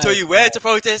we tell mad, you where mad. to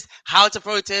protest, how to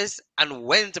protest, and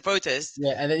when to protest.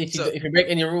 Yeah, and then if So- you break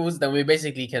any rules, then we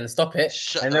basically can stop it,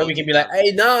 Shut and the then whole we can thing be like, down.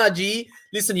 "Hey, nah, G,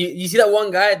 listen, you see that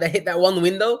one guy that hit that one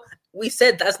window? We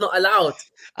said that's not allowed.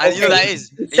 And you know Okay. that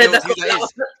is. We You said know that's who not that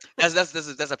is.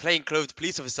 allowed." That's a plainclothes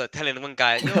police officer telling one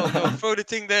guy, "Yo, throw the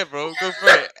thing there, bro. Go for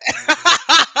it."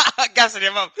 Gassing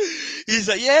him up. He's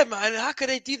like, "Yeah, man. How could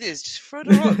they do this? Just throw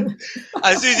the rock."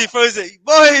 As soon as he throws it,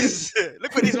 boys,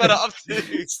 look what these men are up to.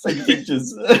 Take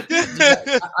pictures.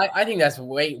 I think that's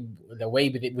way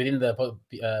within the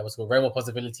what's called realm of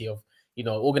possibility of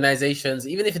organizations,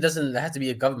 even if it doesn't have to be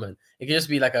a government, it could just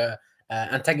be like a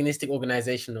antagonistic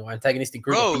organization or antagonistic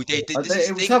group of Bro, people. this is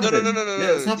It was thing. No, happening. no. Yeah,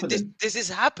 it's This, happening. this has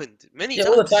happened many Yeah,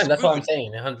 times. all the This is time. That's what I'm proven.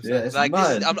 saying. 100%. Yeah, it's Like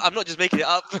this, mad. I'm not just making it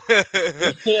up.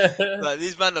 Yeah. Like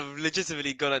these men have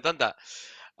legitimately gone and done that.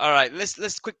 All right,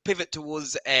 let's quick pivot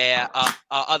towards our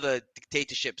other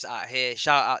dictatorships out here.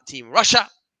 Shout out Team Russia,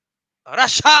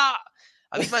 Russia.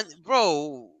 I mean, man,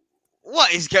 bro,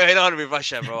 what is going on with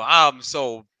Russia, bro? I'm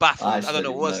so baffled. I don't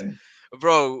know what's,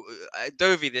 bro.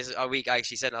 Dovey this week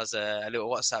actually sent us a little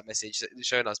WhatsApp message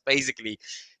showing us basically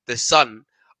the Sun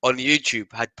on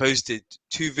YouTube had posted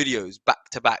 2 videos back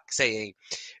to back saying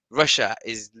Russia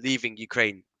is leaving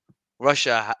Ukraine.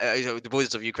 Russia, the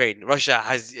borders of Ukraine. Russia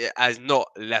has not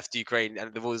left Ukraine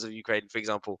and the borders of Ukraine, for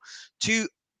example. 2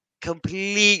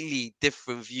 completely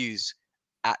different views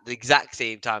at the exact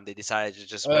same time. They decided to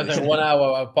just Well, post. like 1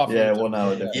 hour apart from Yeah, each 1 other.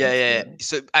 hour difference. Yeah.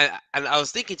 So and I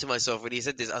was thinking to myself when he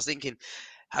said this, I was thinking,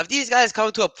 have these guys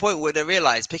come to a point where they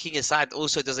realize picking a side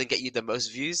also doesn't get you the most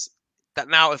views? That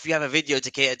now, if you have a video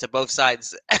to cater to both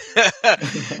sides,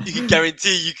 you can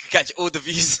guarantee you can catch all the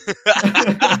views.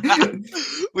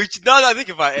 Which, now that I think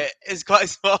about it, is quite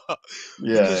smart.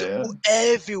 Because Yeah.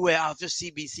 everywhere I've just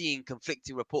been seeing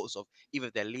conflicting reports of either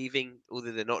they're leaving or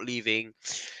they're not leaving.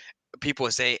 People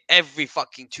are saying every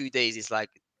fucking 2 days it's like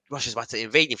Russia's about to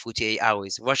invade in 48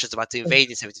 hours. Russia's about to invade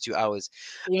in 72 hours.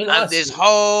 Even And us. this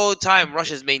whole time,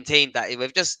 Russia's maintained that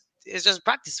it's just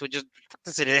practice. We're just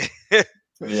practicing it.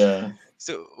 Yeah.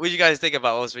 So, what do you guys think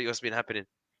about what's been happening?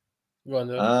 Go on,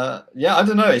 though. Yeah, I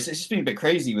don't know. It's just been a bit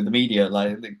crazy with the media,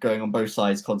 like going on both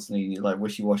sides constantly, like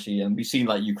wishy-washy. And we've seen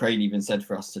like Ukraine even said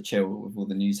for us to chill with all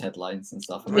the news headlines and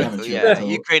stuff. And we haven't chilled Yeah, at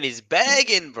all. Ukraine is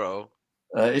begging, bro.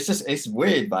 It's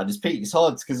weird, man. It's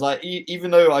hard because like even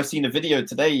though I've seen a video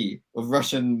today of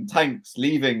Russian tanks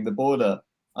leaving the border,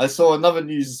 I saw another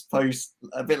news post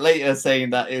a bit later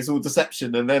saying that it's all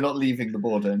deception and they're not leaving the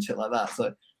border and shit like that.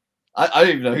 So I don't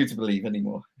even know who to believe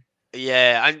anymore.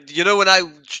 Yeah, and you know when I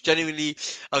genuinely,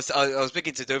 I was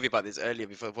speaking to Dovey about this earlier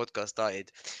before the podcast started.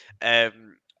 I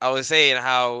was saying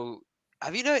how,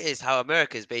 have you noticed how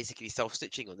America is basically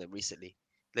self-snitching on them recently?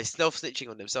 They're self-snitching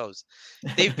on themselves.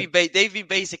 They've been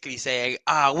basically saying,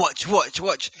 watch.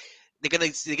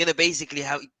 They're gonna basically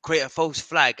create a false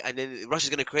flag, and then Russia's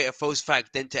gonna create a false flag,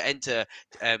 then to enter,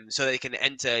 so they can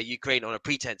enter Ukraine on a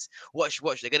pretense. Watch.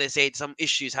 They're gonna say some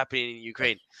issues happening in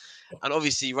Ukraine. And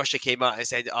obviously, Russia came out and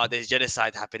said, there's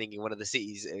genocide happening in one of the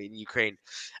cities in Ukraine.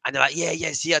 And they're like, yeah,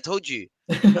 see, I told you.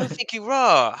 And I'm thinking,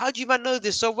 raw, how do you man know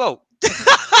this so well?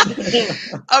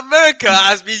 America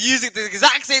has been using the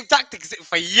exact same tactics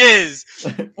for years.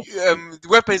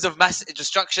 Weapons of mass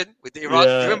destruction with Iran.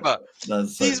 Yeah, Remember,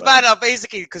 That's so these bad. men are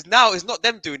basically, because now it's not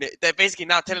them doing it. They're basically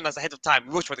now telling us ahead of time,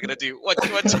 watch what they're going to do. Watch.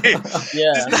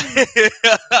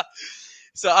 Yeah.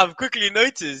 So I've quickly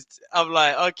noticed. I'm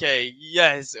like, okay,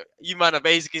 yes, you man are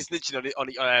basically snitching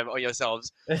on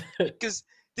yourselves, because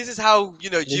this is how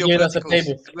They're giving us a geopolitical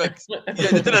playbook. works. Yeah,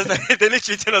 they, tell us, they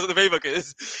literally tell us what the playbook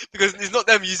is because it's not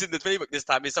them using the playbook this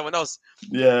time; it's someone else.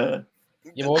 Yeah.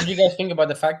 Yeah, but what do you guys think about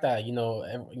the fact that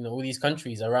all these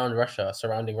countries around Russia,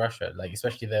 surrounding Russia, like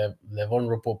especially the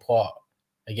vulnerable part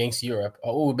against Europe,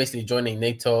 are all basically joining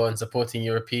NATO and supporting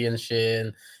European shit.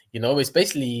 And, it's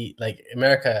basically like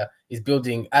America is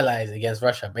building allies against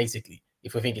Russia, basically,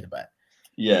 if we're thinking about it.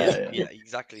 Yeah.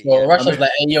 Exactly. So Yeah. Russia's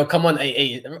like, hey, yo, come on,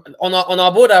 hey, on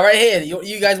our border right here.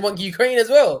 You guys want Ukraine as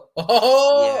well?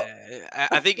 Oh, Yeah,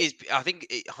 I think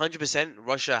 100%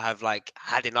 Russia have like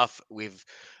had enough with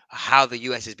how the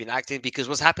US has been acting because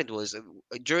what's happened was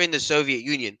during the Soviet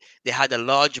Union they had a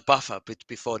large buffer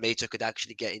before NATO could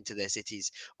actually get into their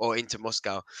cities or into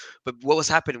Moscow. But what was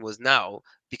happening was now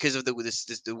because of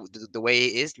the way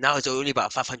it is now it's only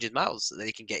about 500 miles that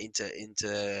they can get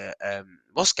into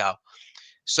Moscow.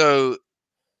 So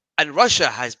and Russia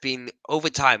has been over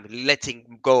time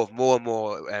letting go of more and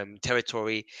more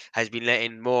territory, has been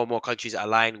letting more and more countries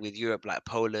align with Europe, like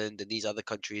Poland and these other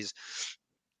countries.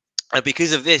 And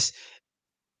because of this,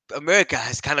 America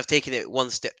has kind of taken it one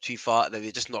step too far that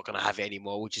they're just not going to have it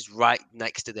anymore, which is right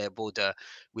next to their border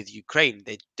with Ukraine.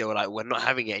 They were like, we're not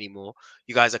having it anymore.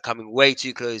 You guys are coming way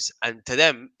too close. And to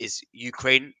them, it's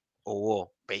Ukraine or war,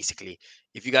 basically.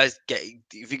 If you guys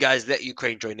let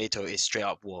Ukraine join NATO, it's straight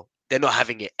up war. They're not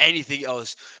having it anything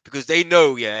else because they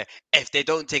know, yeah, if they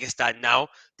don't take a stand now,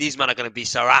 these men are going to be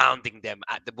surrounding them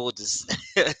at the borders.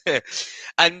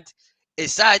 And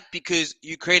it's sad because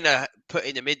Ukraine are put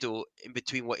in the middle in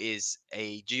between what is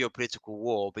a geopolitical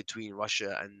war between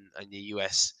Russia and the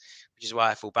US, which is why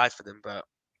I feel bad for them. But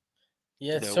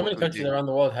yeah, so what many can we countries do? around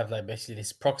the world have like basically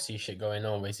this proxy shit going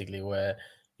on, basically where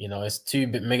it's two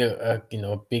big mega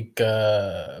big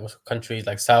countries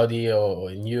like Saudi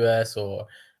or in US or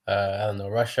I don't know,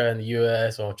 Russia and the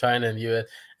US or China and the US,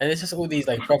 and it's just all these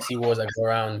like proxy wars that go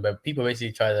around where people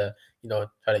basically try to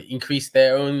increase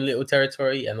their own little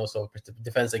territory and also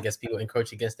defense against people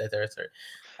encroach against their territory,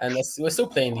 and we're still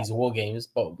playing these war games,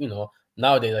 but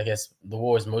nowadays I guess the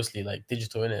war is mostly like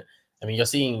digital, in it. I mean, you're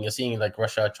seeing like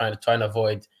Russia trying to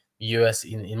avoid the US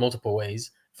in multiple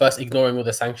ways. First, ignoring all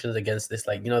the sanctions against this,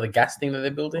 like the gas thing that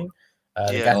they're building,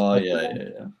 the Yeah. gas Oh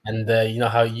pipeline. yeah. And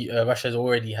how Russia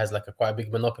already has like quite a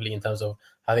big monopoly in terms of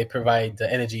how they provide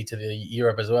the energy to the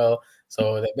Europe as well.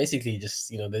 So they're basically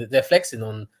just they're flexing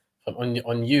on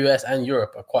US and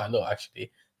Europe quite a lot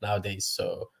actually nowadays.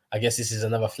 So I guess this is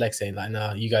another flex saying like,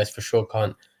 nah, you guys for sure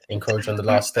can't encroach on the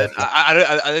last step. I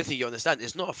don't think you understand.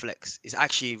 It's not a flex. It's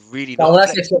actually really No, not well, a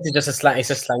that's flex. it's just a slang. It's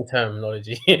a slang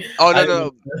terminology. Oh I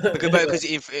no, don't-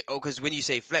 because when you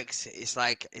say flex, it's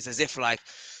like it's as if like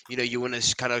you want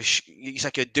to kind of it's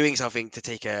like you're doing something to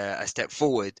take a step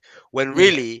forward when Yeah.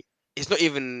 really it's not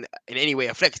even in any way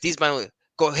a flex. These men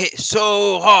got hit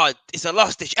so hard, it's a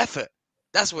last ditch effort.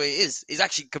 That's what it is. It's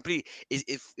actually complete.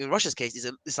 If in Russia's case,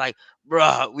 it's like,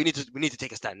 bruh, we need to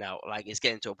take a stand now. Like it's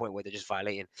getting to a point where they're just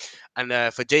violating.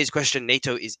 And for Jay's question,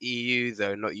 NATO is EU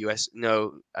though, not US.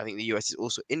 No, I think the US is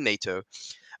also in NATO,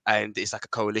 and it's like a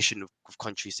coalition of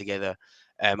countries together.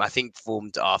 I think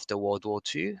formed after World War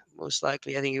II, most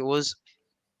likely. I think it was.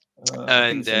 I think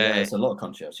And so. Yeah, it's a lot of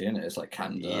countries actually, isn't it? It's like yeah,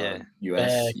 Canada,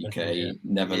 US, Fair UK, countries, yeah.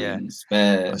 Netherlands,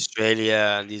 Spare,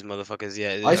 Australia and these motherfuckers.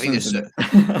 Yeah, I think Iceland's there's.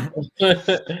 in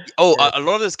it. Oh, Yeah. a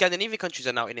lot of the Scandinavian countries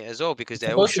are now in it as well because It's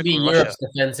they're all supposed to shook be with Russia. Europe's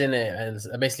defense in it, and it's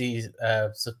basically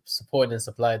supported and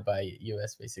supplied by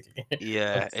US, basically.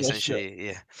 Yeah, That's so shit. essentially,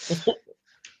 yeah.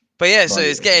 But yeah, so Right,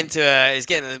 it's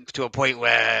getting to a point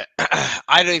where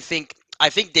I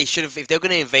think they should have, if they're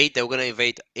going to invade, they were going to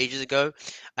invade ages ago.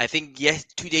 I think yes,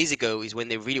 2 days ago is when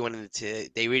they really wanted to.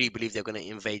 They really believed they're going to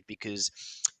invade because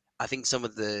I think some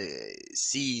of the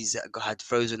seas had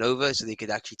frozen over, so they could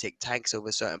actually take tanks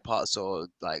over certain parts or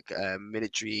like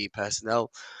military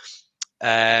personnel.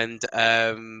 And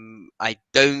I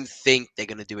don't think they're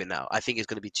going to do it now. I think it's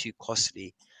going to be too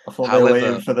costly. I thought they were However,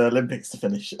 waiting for the Olympics to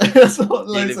finish. That's what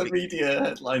the loads of Olympic, media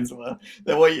headlines were.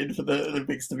 They're waiting for the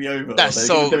Olympics to be over. Or that's they're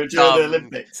going to so do it during the dumb.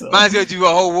 Olympics. Or Man's going to do a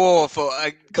whole war for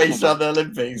come based on, on the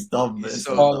Olympics. Dumb. man. It's It's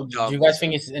so so Well, dumb. do dumb. you guys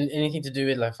think it's anything to do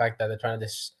with the fact that they're trying to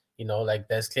just, like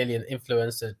there's clearly an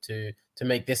influencer to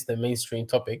make this the mainstream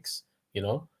topics,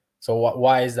 So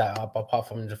why is that apart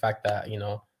from the fact that, I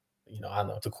don't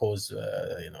know, to cause,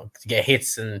 to get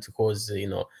hits and to cause,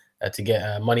 to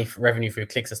get money revenue through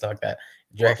clicks and stuff like that?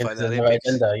 Do you reckon for this the is another Olympics?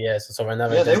 agenda? Yes, so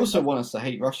another Yeah, they agenda. also want us to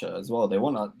hate Russia as well. They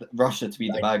want Russia to be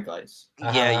the Like- bad guys.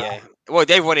 Yeah, yeah. Well,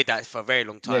 they've wanted that for a very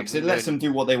long Yeah, time. because it lets them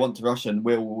do what they want to Russia, and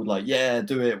we're all like, yeah,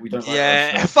 do it. We don't like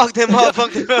Yeah, Russia. fuck them up,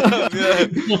 fuck them up. Yeah.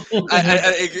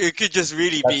 It could just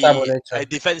really That's tribal be a nature.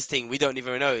 defense thing. We don't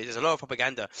even know. There's a lot of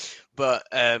propaganda, but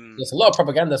There's a lot of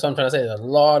propaganda. That's what I'm trying to say. There's a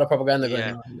lot of propaganda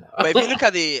Yeah. going on. but if you look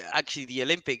at the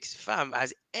Olympics, fam,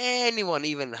 has anyone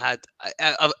even had?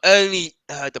 I've only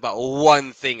heard about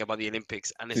one thing about the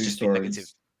Olympics, and it's Two just been negative.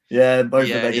 stories. Yeah, both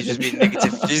Yeah, were it's just negative. been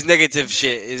negative. It's negative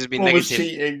shit. It's been One was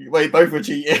negative. cheating. Wait, both were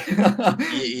cheating.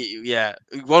 Yeah,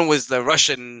 one was the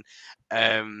Russian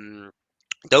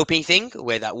doping thing,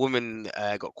 where that woman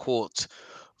got caught.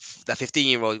 That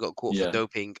 15-year-old got caught for Yeah.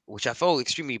 doping, which I felt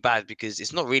extremely bad because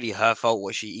it's not really her fault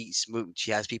what she eats. She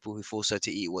has people who force her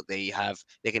to eat what they have.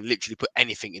 They can literally put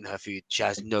anything in her food. She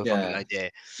has no fucking Yeah.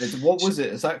 idea. What was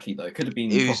it exactly though? Could have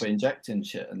been It was- proper injecting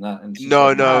shit and that. And she's No,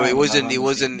 like, no, "Nah, it I'm wasn't. having It this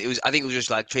wasn't. eating." It was. I think it was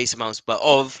just like trace amounts, but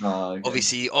of Oh, okay.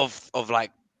 obviously of like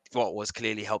what was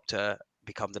clearly helped her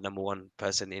become the number one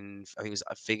person in. I think it was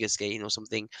a figure skating or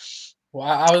something. Well,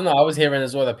 I don't know. I was hearing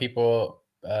as well that people,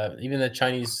 even the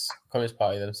Chinese Communist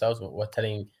Party themselves, were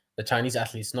telling the Chinese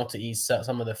athletes not to eat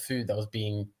some of the food that was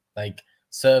being like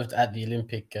served at the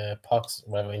Olympic parks,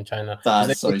 whatever in China. 'Cause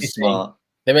That's so they're basically saying- smart.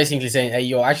 They're basically saying, "Hey,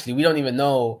 yo, actually, we don't even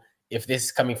know if this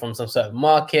is coming from some sort of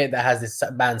market that has this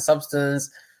banned substance.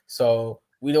 So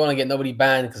we don't want to get nobody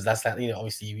banned because that's like,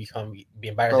 obviously we can't be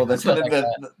embarrassing." Bro, they're stuff telling like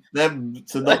them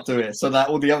to not do it so that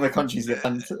all the other countries get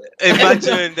banned.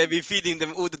 Imagine they be feeding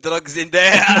them all the drugs in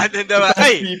there, and then they're like, Best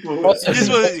 "Hey, people. What's this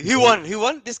one, who won? Who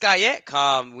won? This guy, yeah?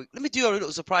 Come, let me do a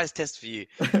little surprise test for you."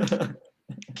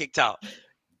 Kicked out.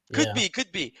 Could Yeah.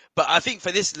 be, but I think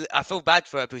for this, I feel bad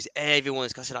for her because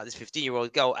everyone's cussing out this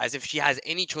 15-year-old girl as if she has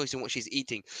any choice in what she's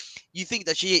eating. You think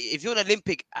that if you're an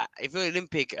Olympic,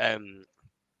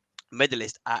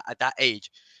 medalist at that age,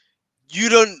 you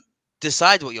don't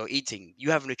decide what you're eating. You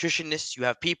have nutritionists, you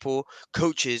have people,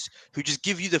 coaches who just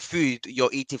give you the food you're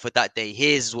eating for that day.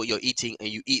 Here's what you're eating, and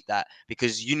you eat that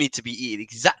because you need to be eating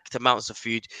exact amounts of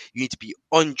food. You need to be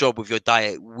on job with your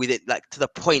diet, with it like to the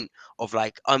point of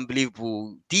like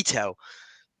unbelievable detail.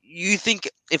 You think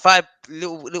if I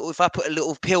put a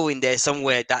little pill in there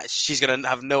somewhere that she's gonna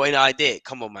have no any idea?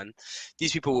 Come on, man.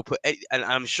 These people will put, and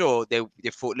I'm sure they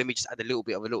thought, let me just add a little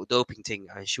bit of a little doping thing,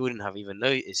 and she wouldn't have even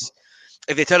noticed.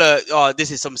 If they tell her, oh,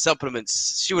 this is some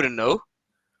supplements, she wouldn't know.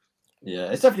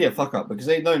 Yeah, it's definitely a fuck up because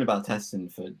they've known about testing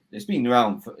it's been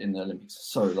around in the Olympics for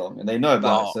so long, and they know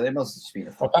about it, so it must have just been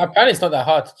a fuck Well, up. apparently, it's not that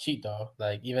hard to cheat though.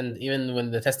 Like even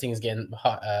when the testing is getting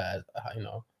hot,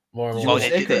 more and Did you more. watch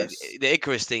the, Icarus? the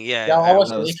Icarus thing, yeah. Yeah, I watched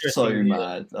That the was Icarus so thing, yeah.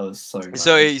 mad. That was so mad.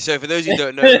 So for those who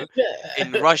don't know,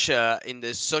 in Russia, in the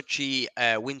Sochi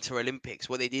Winter Olympics,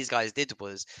 what these guys did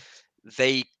was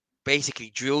they basically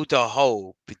drilled a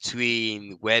hole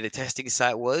between where the testing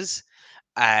site was,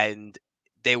 and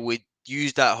they would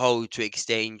use that hole to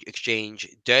exchange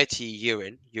dirty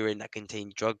urine that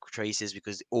contained drug traces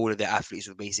because all of the athletes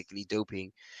were basically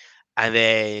doping, and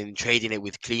then trading it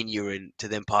with clean urine to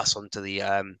then pass on to the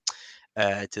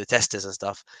testers and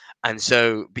stuff. And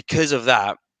so because of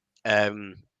that,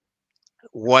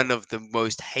 one of the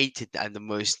most hated and the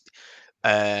most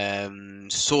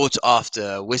sought after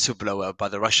whistleblower by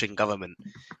the Russian government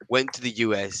went to the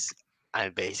US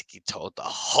and basically told the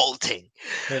whole thing.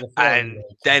 And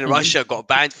then Russia got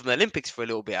banned from the Olympics for a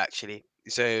little bit, actually.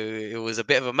 So it was a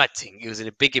bit of a mad thing. It was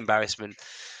a big embarrassment.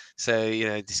 So,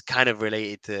 this kind of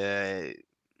related to,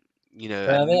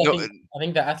 I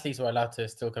think the athletes were allowed to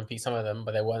still compete, some of them,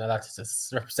 but they weren't allowed to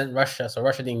represent Russia. So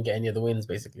Russia didn't get any of the wins,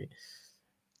 basically.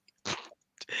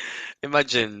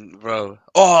 Imagine, bro.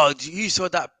 Oh, you saw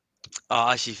that? Oh,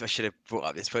 actually, I should have brought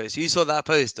up this post. You saw that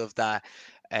post of that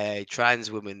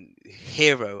trans woman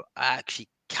hero? I actually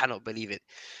cannot believe it.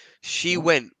 She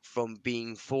went from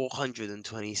being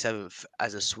 427th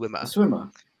as a swimmer, A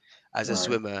swimmer.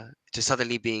 swimmer, to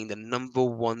suddenly being the number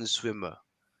one swimmer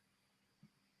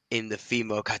in the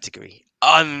female category.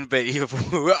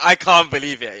 Unbelievable. I can't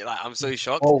believe it. Like, I'm so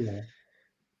shocked. Oh,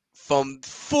 From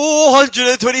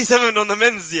 427 on the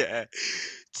men's, to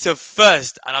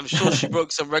first, and I'm sure she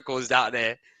broke some records out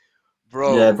there,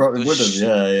 bro. Yeah, probably would have.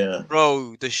 Yeah.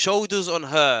 Bro, the shoulders on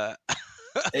her,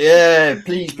 Yeah,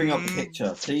 please bring up the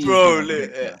picture. Please bro. bring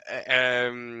up the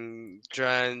picture.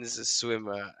 Trans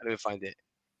swimmer. Let me find it.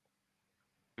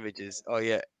 Images. Oh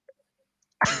yeah.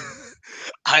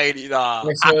 wait,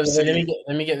 so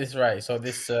let me get this right. So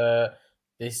this person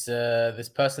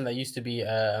that used to be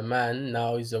a man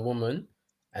now is a woman,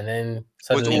 and then was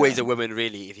suddenly always a woman,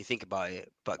 really, if you think about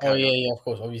it. But Oh yeah, of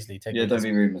course, obviously. Yeah, don't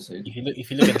be rude, Masood. If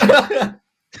you look at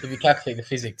if you calculate the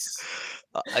physics.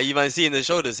 Are you man seeing the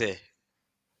shoulders here?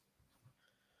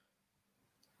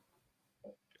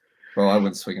 Bro, I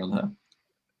wouldn't swing on her.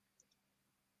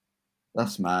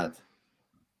 That's mad.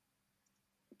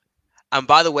 And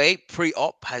by the way,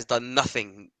 pre-op has done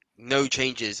nothing, no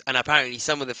changes, and apparently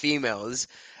some of the females,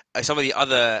 some of the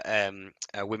other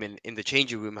women in the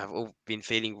changing room have all been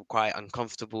feeling quite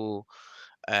uncomfortable.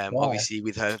 Why? Obviously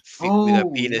with her with her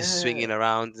Oh, penis yeah. swinging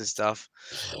around and stuff.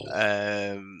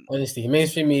 Honestly,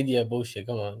 mainstream media bullshit.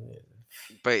 Come on.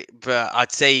 But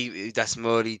I'd say that's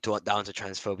morely down to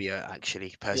transphobia. Actually,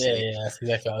 Yeah, personally, yeah, that's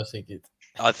exactly what I was thinking.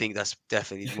 I think that's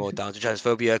definitely more down to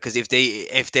transphobia. Because if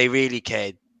they really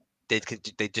cared, they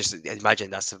just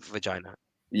imagine that's a vagina.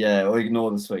 Yeah, or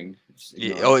ignore the swing. Just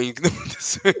Yeah, ignore or ignore the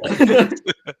swing.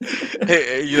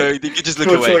 You know, they could just look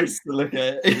Your away. choice to look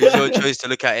at It's your it. choice to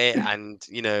look at it, and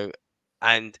you know,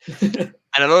 and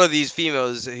a lot of these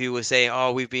females who were saying,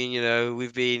 "Oh, we've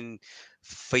been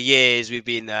for years, we've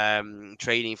been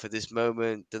training for this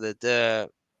moment." Da, da, da.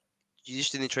 You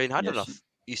just didn't train hard Yes, enough.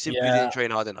 You simply Yeah. didn't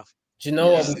train hard enough. Do you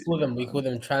know what Yeah. we call them? We call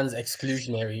them trans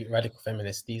exclusionary radical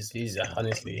feminists. These are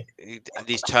honestly.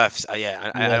 These turfs,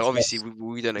 yeah, and Yeah, obviously turfs.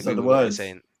 we don't Is agree that the with what they're word?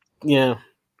 saying. Yeah.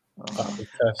 Oh, Fucking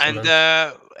turfs, And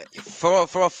man.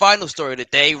 for our final story of the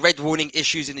day, red warning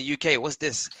issues in the UK. What's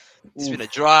this? It's been a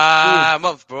oof, dry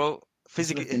month, bro. it's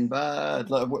Physically, looking bad.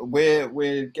 Like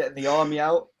we're getting the army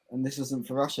out, and this isn't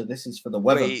for Russia. This is for the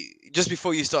weather. wait, just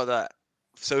before you start that,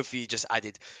 Sophie just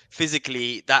added,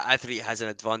 physically that athlete has an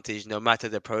advantage no matter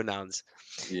the pronouns.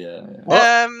 Yeah, What?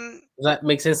 Um, Does that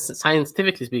make sense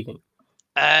scientifically speaking?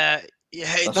 yeah,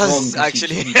 it that's wrong. does 'Cause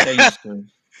actually. She changed to...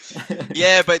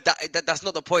 Yeah, but that's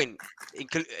not the point.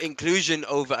 Inclusion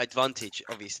over advantage,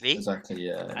 obviously. Exactly.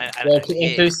 Yeah. Well,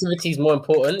 Here, inclusivity is more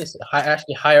important. It's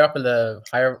actually higher up in the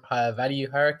higher value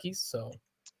hierarchies. So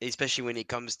especially when it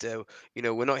comes to,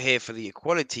 we're not here for the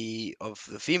equality of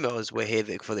the females. We're here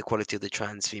for the equality of the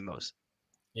trans females.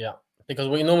 yeah, because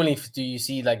what you normally do, you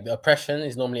see like the oppression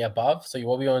is normally above. So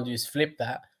what we want to do is flip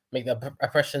that, make the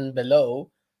oppression below,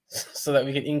 so that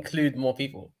we can include more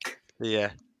people.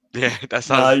 Yeah, yeah, that Nah,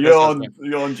 sounds.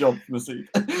 you're on job, Masood.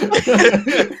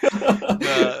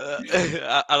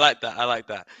 I like that. I like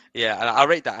that. Yeah, and I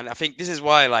rate that. And I think this is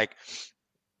why, like,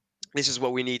 this is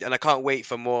what we need. And I can't wait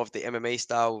for more of the MMA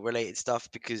style related stuff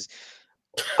because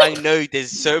I know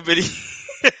there's so many.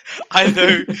 I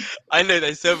know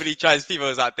there's so many trans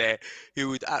females out there who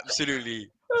would absolutely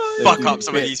fuck do up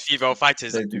some of bits. these female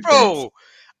fighters. They do Bro,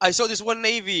 I saw this one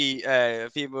Navy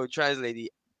female trans lady,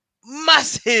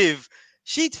 massive.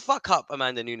 She'd fuck up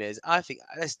Amanda Nunes. I think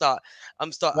I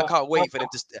can't wait for them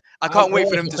to. I can't wait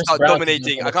for them to start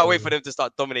dominating. I can't wait for them to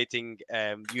start dominating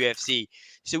UFC.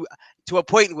 So to a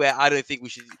point where I don't think we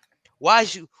should.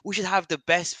 We should have the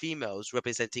best females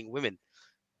representing women.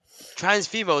 Trans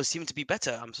females seem to be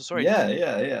better. I'm so sorry.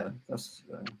 Yeah. That's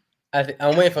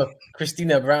I'm waiting for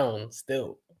Christina Brown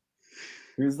still.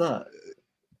 who's that?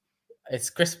 It's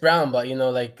Chris Brown, but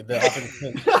like the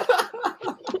opposite.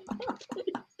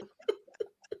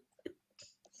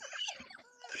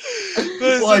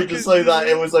 Why? Just so that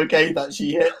it was okay that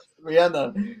she hit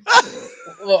Rihanna.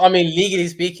 Well, I mean, legally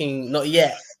speaking, not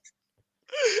yet.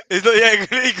 It's not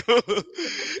yet illegal.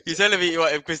 You're telling me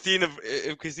what if Christina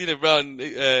Brown,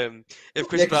 if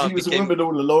Chris Yeah, because Brown she was became. a woman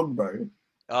all along, bro.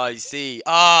 Oh, I see.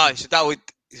 So that would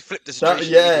flip the That,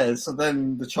 situation. yeah. So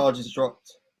then the charges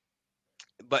dropped.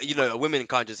 But a women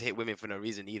can't just hit women for no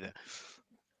reason either.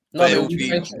 No, But it it will would be be-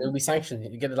 sanctioned. It will be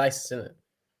sanctioned. You get the license in it.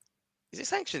 Is it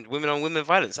sanctioned? Women on women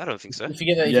violence? I don't think so. If you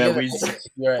get that, Yeah, you get we- the license,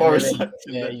 you're Boris MMA, sanctioned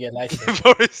yeah, it. you get license.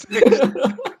 Boris,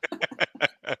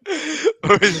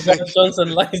 Boris, Boris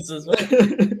Johnson license.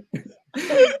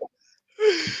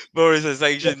 Boris has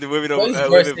sanctioned the women What on is Boris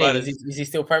women saying? violence. Is he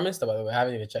still prime minister? By the way, I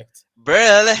haven't even checked.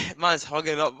 Bro, man's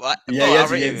hogging up. Yeah, Bro, he I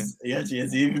actually rate him. is. He actually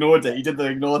is. He ignored it. He did the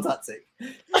ignore tactic. He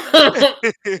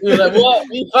was like, "What?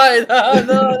 We fight?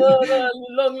 No,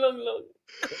 long."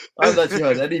 I haven't actually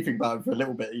heard anything about him for a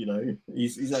little bit.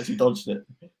 He's actually dodged it.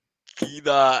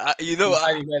 Nah, He's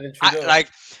hiding behind the Trudeau.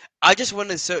 I just want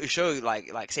to show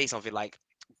say something like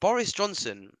Boris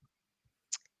Johnson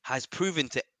has proven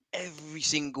to every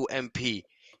single MP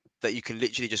that you can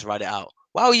literally just write it out.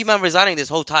 Why were you man resigning this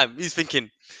whole time? He's thinking,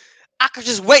 I could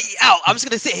just wait it out. I'm just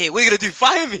gonna sit here. What are you gonna do?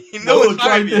 Fire me? No one one's tried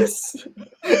firing me. this.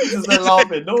 He's just there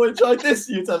laughing. No one tried this.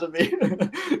 You're telling me.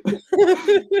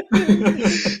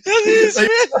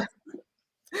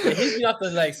 Yeah, he's been after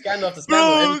like scandal after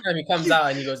scandal. Bro, Every time he comes out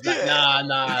and he goes like, yeah.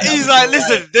 nah. that He's was like, not right."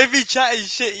 listen, they've been chatting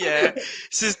shit, yeah,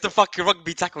 since the fucking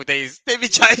rugby tackle days. They've been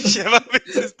chatting shit about me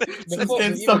since then. Before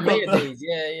getting even stuck Mayor up there.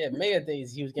 days, Mayor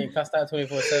days, he was getting cussed out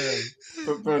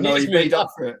 24/7. But no, he made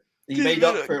up for it. He made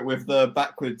up for it with the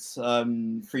backwards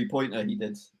 3-pointer he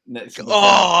did next to the front.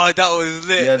 Oh, that was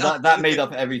lit. Yeah, that made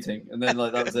up everything, and then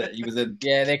like that was it. He was in.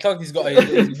 Yeah, they clocked he's a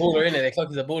baller in it. They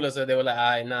clocked he's a baller, so they were like,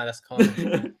 "Ah, nah, that's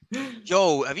calm."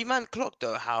 Yo, have you man clocked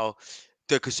though how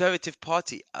the Conservative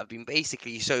Party have been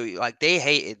basically so like they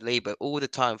hated Labour all the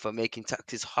time for making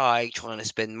taxes high, trying to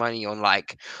spend money on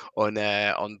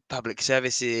on public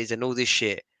services and all this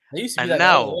shit. They used to be And like, that.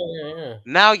 now,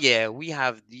 now, yeah, we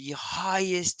have the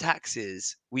highest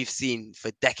taxes we've seen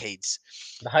for decades.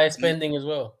 The highest spending as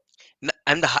well.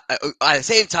 And at the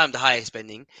same time, the highest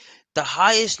spending, the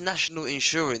highest national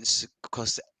insurance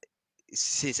cost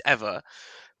since ever.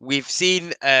 We've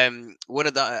seen one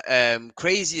of the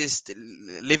craziest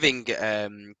living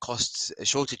costs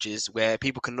shortages where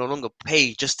people can no longer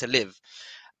pay just to live.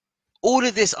 All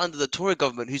of this under the Tory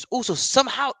government, who's also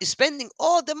somehow is spending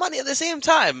all the money at the same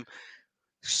time.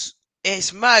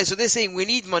 It's mad. So they're saying we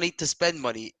need money to spend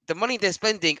money. The money they're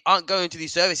spending aren't going to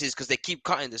these services because they keep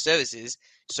cutting the services.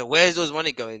 So where's those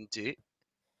money going to?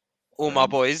 All my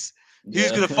boys.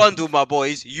 Who's gonna fund all my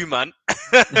boys? You man.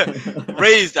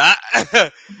 Raise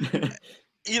that.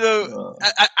 You know,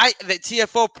 the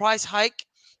TFO price hike.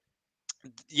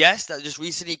 Yes, that just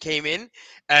recently came in.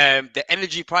 The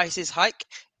energy prices hike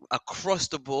across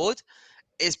the board.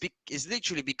 It's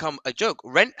literally become a joke.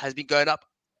 Rent has been going up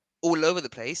all over the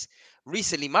place.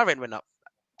 Recently, my rent went up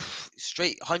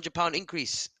straight £100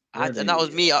 increase. And that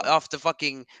was me after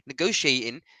fucking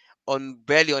negotiating on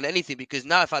barely on anything because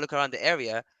now if I look around the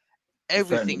area,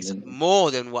 everything's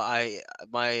more than what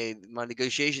my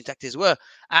negotiation tactics were.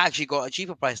 I actually got a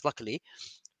cheaper price, luckily.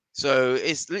 So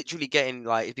it's literally getting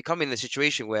like it's becoming a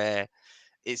situation where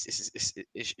it's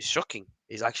shocking.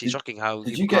 It's actually shocking how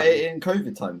Did people you get can't it in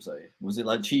COVID times though? Was it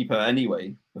like cheaper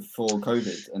anyway before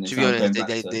COVID? And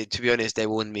To be honest, they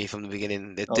warned me from the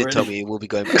beginning. They did tell really? me it will be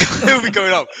going, it will be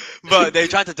going up, but they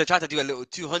tried to do a little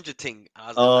 200 thing. I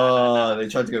was like, nah. They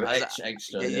tried to go I was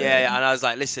extra. Yeah, and I was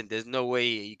like, listen, there's no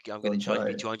way I'm going to charge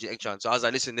me 200 extra. So I was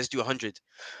like, listen, let's do 100.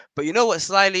 But you know what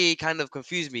slightly kind of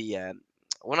confused me? Yeah,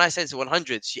 when I said to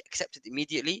 100, she accepted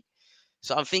immediately.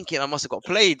 So I'm thinking I must have got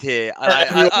played here. And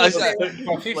I was like,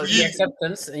 From 50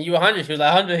 acceptance and you 100. She was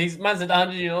like 100. He's man said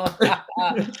 100. You know,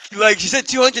 like she said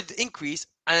 200 increase,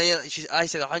 and I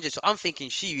said 100. So I'm thinking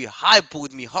she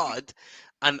highballed me hard,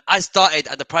 and I started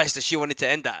at the price that she wanted to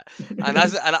end at. And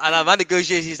my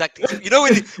negotiation is like, you know,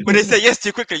 when they say yes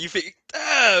too quickly, you think,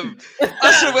 damn,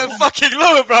 I should have went fucking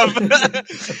lower, bro.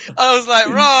 I was like,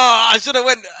 raw, I should have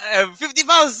went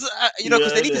 £50, you know,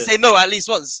 because they need to say no at least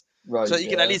once. Right, so you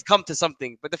can at least come to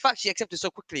something. But the fact she accepted so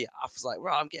quickly, I was like,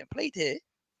 right, I'm getting played here.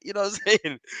 You know what I'm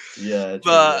saying? Yeah.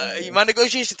 But my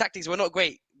negotiation tactics were not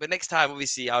great. But next time,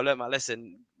 obviously, I'll learn my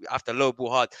lesson after low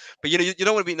ball hard. But you know, you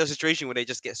don't want to be in a situation where they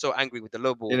just get so angry with the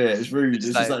low ball. Yeah, it's rude. It's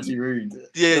just actually rude.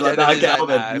 Yeah, like, nah, get out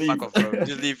there, leave. fuck off, bro.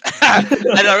 Just leave.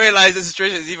 And I realized the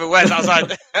situation is even worse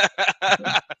outside.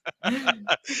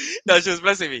 That's just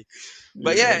messing me.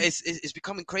 But yeah, it's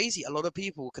becoming crazy. A lot of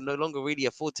people can no longer really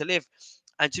afford to live.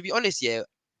 And to be honest, yeah,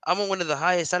 I'm on one of the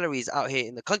highest salaries out here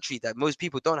in the country that most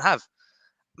people don't have.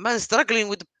 Man, struggling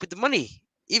with the money.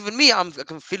 Even me, I'm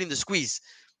feeling the squeeze.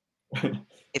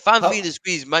 If I'm feeling the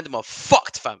squeeze, man, them are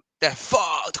fucked, fam. They're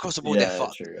fucked across the board. They're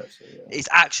fucked. True, actually, yeah. It's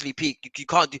actually peak. You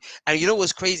can't do. And you know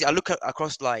what's crazy? I look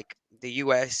across like the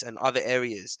US and other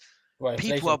areas. Right,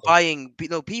 people are buying. You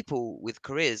know, people with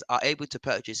careers are able to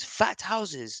purchase fat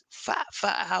houses, fat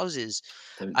houses,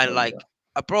 and like.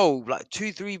 Bro, like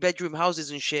 2-3 bedroom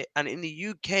houses and shit. And in the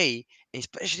UK,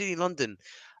 especially in London,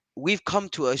 we've come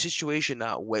to a situation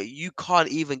now where you can't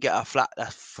even get a flat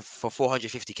for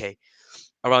 450k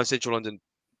around central London.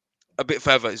 A bit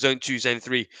further, zone 2, zone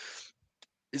 3,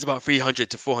 it's about 300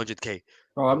 to 400k.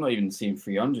 Bro, I'm not even seeing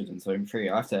 300 in zone 3.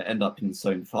 I have to end up in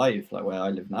zone 5, like where I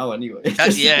live now, anyway.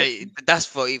 That's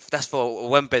for a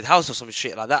 1-bed house or some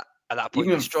shit like that. At that point,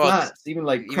 even flats, even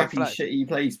like crappy shitty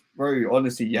place, bro.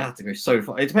 Honestly, you have to go so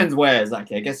far. It depends where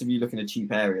exactly. I guess if you look in a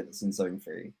cheap area that's in zone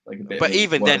 3, like a bit. But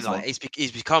even then, like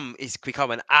it's become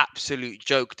an absolute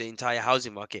joke, the entire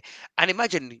housing market. And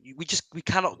imagine we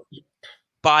cannot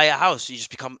buy a house. It's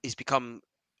become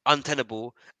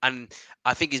untenable, and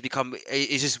I think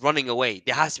it's just running away.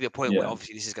 There has to be a point where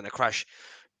obviously this is going to crash,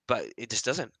 but it just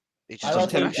doesn't. I don't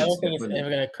think it's ever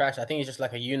going to crash. I think it's just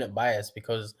like a unit bias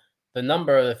because the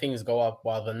number of the things go up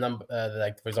while the number,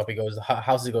 like for example,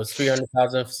 houses goes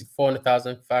 300,000,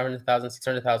 400,000, 500,000,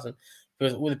 600,000.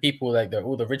 because all the people, like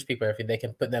all the rich people, everything, they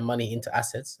can put their money into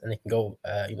assets and they can go,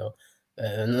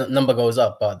 number goes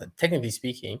up. But technically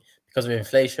speaking, because of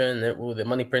inflation and all the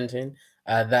money printing,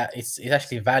 that it's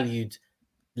actually valued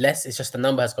less. It's just the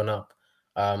number has gone up,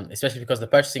 especially because the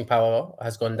purchasing power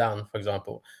has gone down, for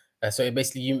example. So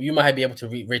basically, you might be able to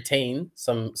retain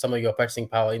some of your purchasing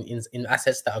power in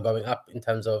assets that are going up in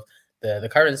terms of the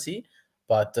currency,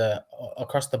 but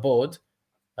across the board,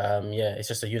 it's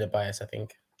just a unit bias, I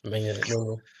think, mainly.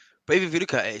 But even if you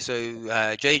look at it,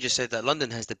 so Jay just said that London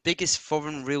has the biggest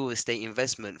foreign real estate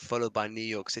investment, followed by New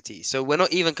York City. So we're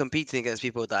not even competing against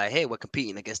people that are here. We're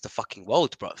competing against the fucking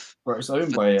world, bruv. Bro, it's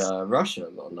owned by Russia, a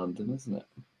lot of London, isn't it?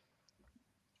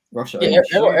 Russia. Yeah, owns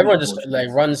huge everyone just like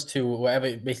portions. runs to whatever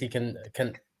it basically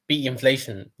can beat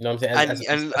inflation. You know what I'm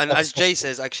saying? And as Jay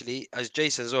says, actually, as Jay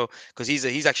says as well, because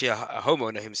he's actually a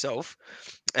homeowner himself.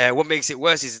 What makes it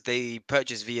worse is they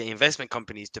purchase via investment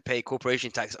companies to pay corporation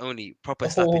tax only. Proper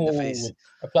slap in the face.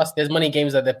 Plus, there's money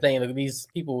games that they're playing. Like, these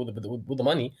people with the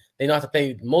money, they know how to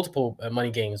play multiple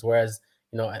money games. Whereas,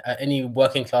 any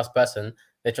working class person,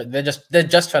 they're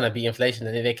just trying to beat inflation,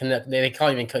 and they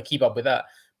can't even keep up with that.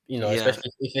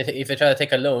 Especially if they try to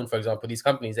take a loan, for example, these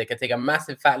companies, they can take a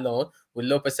massive fat loan with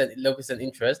low percent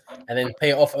interest and then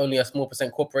pay off only a small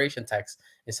percent corporation tax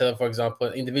instead of, for example,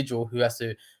 an individual who has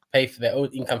to pay for their own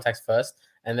income tax first,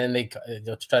 and then they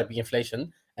to try to beat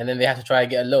inflation, and then they have to try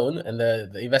and get a loan, and the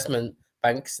investment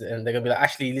banks, and they're gonna be like,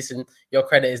 actually, listen, your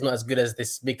credit is not as good as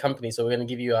this big company, so we're gonna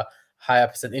give you a higher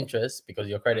percent interest because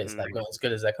your credit is like not as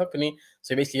good as that company.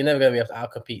 So basically, you're never gonna be able to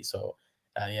outcompete. So.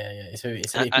 It's a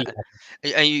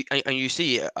bit and you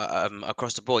see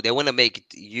across the board, they want to make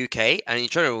UK, and in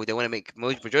general, they want to make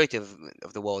majority of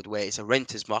the world where it's a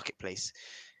renters marketplace.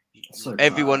 So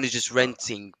Everyone bad. is just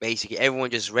renting, basically. Everyone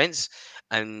just rents,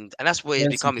 and that's what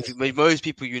it's Renting becoming. Most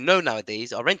people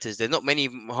nowadays are renters. There's not many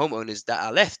homeowners that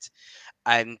are left.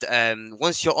 And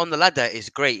once you're on the ladder, it's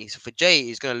great. So for Jay,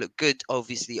 it's going to look good,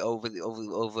 obviously,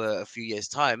 over a few years'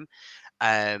 time.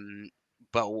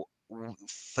 But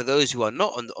for those who are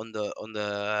not on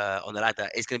the ladder,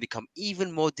 it's going to become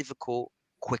even more difficult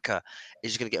quicker.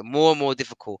 It's going to get more and more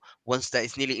difficult once that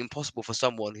it's nearly impossible for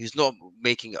someone who's not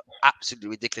making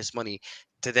absolutely ridiculous money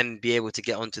to then be able to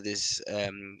get onto this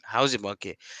housing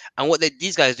market. And what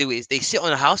these guys do is they sit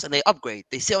on a house and they upgrade.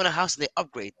 They sit on a house and they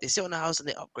upgrade. They sit on a house and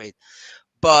they upgrade.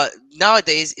 But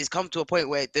nowadays, it's come to a point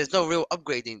where there's no real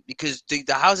upgrading because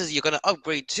the houses you're going to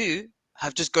upgrade to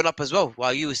have just gone up as well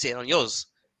while you were sitting on yours.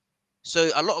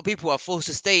 So a lot of people are forced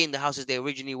to stay in the houses they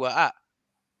originally were at.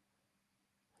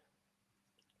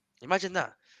 Imagine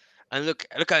that. And look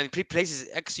at places,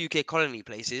 ex-UK colony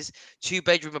places,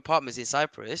 2-bedroom apartments in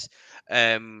Cyprus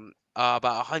are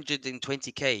about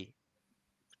 120k.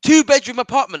 2-bedroom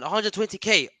apartment,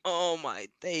 120k. Oh my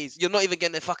days! You're not even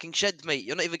getting a fucking shed, mate.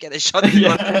 You're not even getting a shed.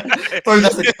 Bro,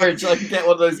 that's a garage. I can get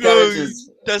one of those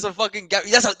garages. There's a fucking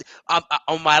garage.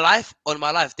 On my life.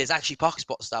 There's actually parking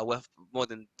spots that are worth more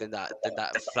than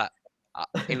that flat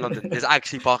in London. There's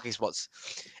actually parking spots.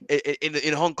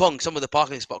 In Hong Kong, some of the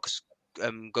parking spots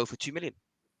go for 2 million.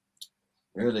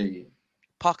 Really?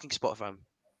 Parking spot, fam.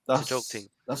 That's a joke thing.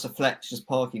 That's a flex. Just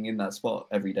parking in that spot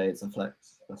every day is a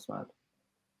flex. That's mad.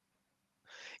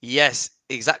 Yes,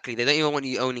 exactly. They don't even want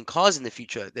you owning cars in the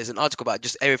future. There's an article about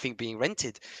just everything being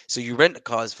rented. So you rent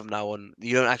cars from now on.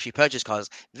 You don't actually purchase cars.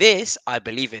 This I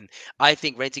believe in. I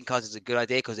think renting cars is a good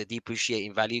idea because they depreciate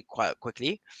in value quite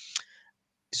quickly.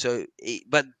 So,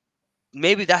 but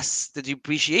maybe that's the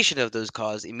depreciation of those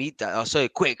cars that are so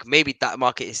quick. Maybe that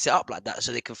market is set up like that,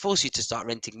 so they can force you to start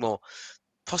renting more.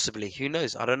 Possibly, who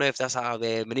knows? I don't know if that's how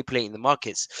they're manipulating the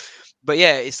markets. But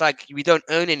yeah, it's like we don't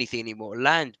own anything anymore.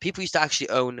 Land. People used to actually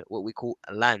own what we call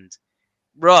land.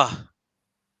 Bruh.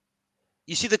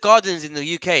 You see the gardens in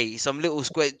the UK, some little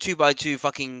square 2x2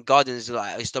 fucking gardens,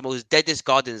 like it's the most deadest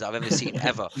gardens I've ever seen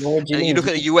ever. What do you And mean? you look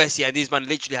at the US, yeah, these men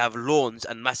literally have lawns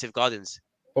and massive gardens.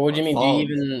 But what do you mean?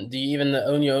 Farms. Do you even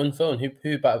own your own phone? Who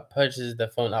purchases the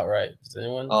phone outright? Does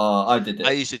anyone? I did it.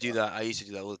 I used to do that. I used to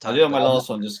do that all the time. I did on my last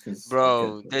one just because.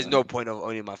 Bro, there's no point of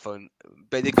owning my phone.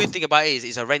 But the good thing about it is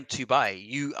it's a rent to buy.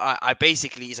 I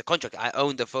basically, it's a contract. I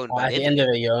own the phone. At the end of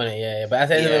it, you own it. Yeah. But at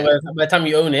the end of it, by the time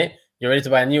you own it, you're ready to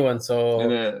buy a new one.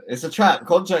 So it's a trap.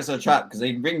 Contracts are a trap because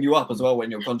they ring you up as well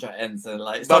when your contract ends. And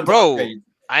like, but bro,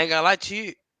 I ain't gonna lie to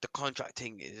you. The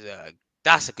contracting is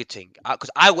that's a good thing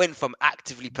because I went from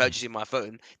actively purchasing my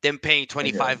phone, then paying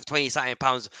 20 something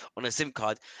pounds on a SIM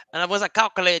card, and once I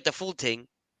calculated the full thing,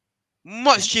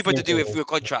 much cheaper to do it through a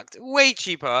contract. Way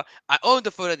cheaper. I own the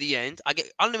phone at the end. I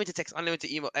get unlimited text, unlimited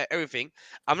email, everything.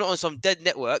 I'm not on some dead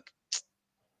network,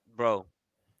 bro.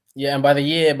 Yeah, and by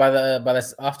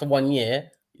the after 1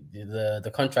 year,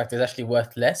 the contract is actually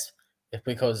worth less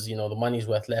because the money's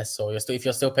worth less. So if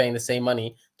you're still paying the same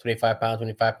money,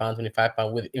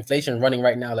 £25, with inflation running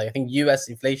right now, like I think US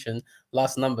inflation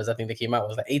last numbers I think they came out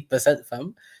was like 8%,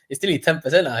 fam. It's still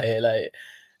 10% out here, like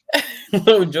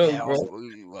no joke, Yeah, bro.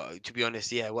 well, to be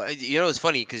honest, yeah. Well, it's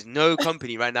funny because no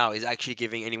company right now is actually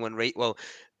giving anyone rate. Well,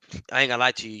 I ain't gonna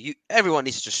lie to you. Everyone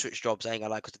needs to just switch jobs. I ain't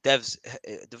gonna lie, because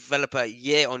the developer,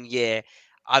 year on year,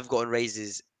 I've gotten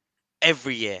raises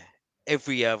every year.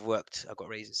 Every year I've worked, I've got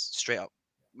raises straight up.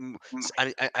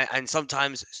 And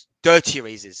sometimes dirty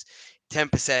raises,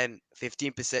 10%,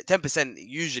 15%, 10%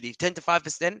 usually, 10 to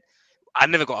 5%. I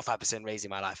never got a 5% raise in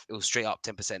my life. It was straight up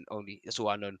 10% only. That's all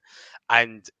I know.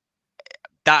 And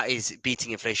that is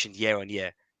beating inflation year on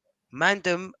year.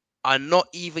 Mandem are not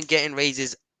even getting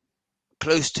raises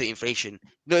close to inflation.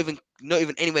 Not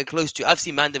even anywhere close to. I've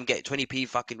seen Mandem get 20p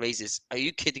fucking raises. Are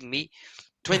you kidding me?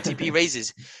 20p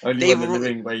raises. Only They when the were,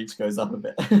 living wage goes up a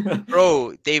bit.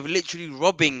 bro, they've literally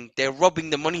they're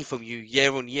robbing the money from you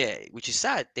year on year, which is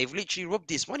sad. They've literally robbed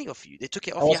this money off you. They took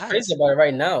it off And your what's crazy hands. about it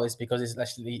right now is because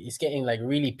it's getting like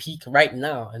really peak right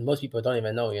now, and most people don't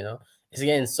even know. It's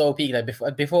getting so peak.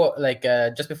 Like before like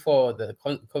just before the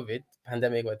COVID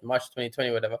pandemic, or March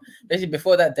 2020, whatever. Basically,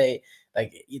 before that day,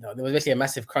 like there was basically a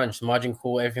massive crunch, margin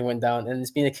call, everything went down, and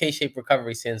it's been a K-shaped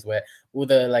recovery since, where all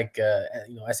the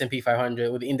S&P 500,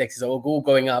 all the indexes are all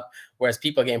going up, whereas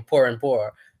people are getting poorer and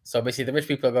poorer. So basically, the rich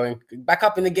people are going back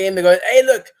up in the game. They're going, hey,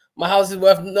 look. My house is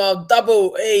worth now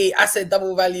double, asset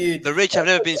double valued. The rich have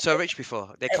never been so rich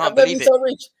before. They can't I've never believe been it. so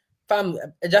rich. Fam,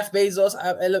 Jeff Bezos,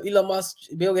 Elon Musk,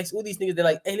 Bill Gates, all these niggas, they're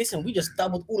like, hey, listen, we just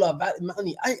doubled all our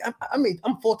money.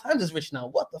 I'm 4 times as rich now.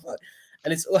 What the fuck?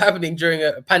 And it's all happening during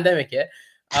a pandemic, yeah?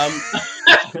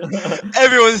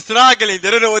 Everyone's struggling.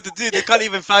 They don't know what to do. They can't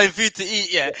even find food to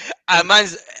eat. Yeah, and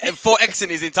man's 4xing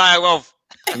his entire wealth.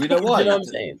 Do we know why? You know what I'm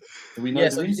saying? Do we know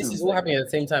the So reasons? this is all happening at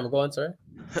the same time. Go on, sorry.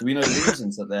 Do we know the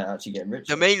reasons that they're actually getting rich?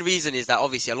 The main reason is that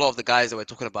obviously a lot of the guys that we're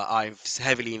talking about are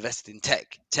heavily invested in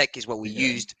tech. Tech is what we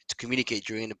used to communicate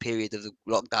during the period of the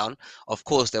lockdown. Of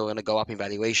course, they were going to go up in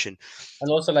valuation. And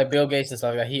also, like Bill Gates and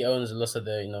stuff like that, he owns lots of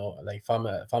the like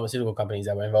pharmaceutical companies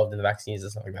that were involved in the vaccines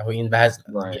and stuff like that. Who has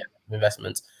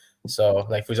investments. So,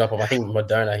 like for example, I think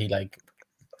Moderna, he like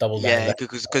doubled that. Yeah,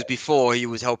 because before he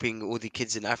was helping all the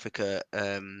kids in Africa.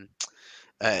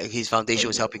 His foundation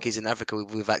was helping kids in Africa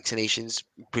with vaccinations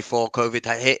before COVID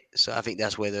had hit. So I think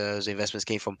that's where those investments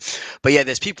came from. But yeah,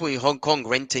 there's people in Hong Kong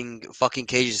renting fucking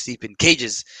cages, sleeping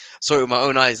cages. Saw it with my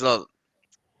own eyes, lol.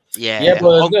 Yeah,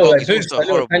 but Hong Kong is booths, also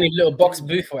horrible. tiny little box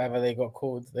booth, whatever they got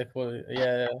called. They call it,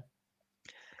 yeah.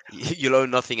 You'll own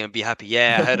nothing and be happy.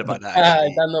 Yeah, I heard about that.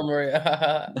 Actually.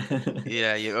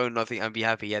 Yeah, you own nothing and be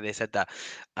happy. Yeah, they said that.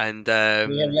 And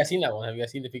have you guys seen that one? Have you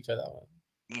guys seen the picture of that one?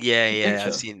 Yeah,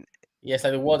 I've seen. Yes,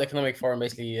 like the World Economic Forum.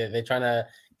 Basically, they're trying to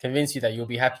convince you that you'll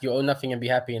be happy. You own nothing and be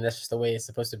happy, and that's just the way it's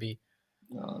supposed to be.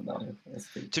 No.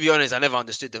 To be honest, I never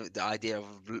understood the idea of.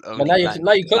 But now you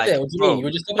got there. What do you mean? You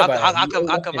were just talking about it.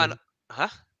 How come, man? Huh?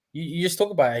 You just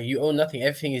talk about it. You own nothing.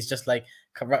 Everything is just like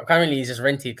currently it's just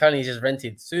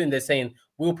rented. Soon they're saying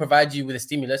we'll provide you with a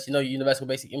stimulus. Universal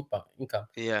basic income.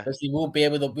 Yeah. Basically, we'll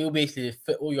basically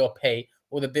fit all your pay,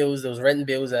 all the bills, those rent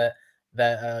bills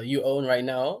that you own right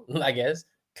now. I guess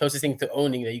closest thing to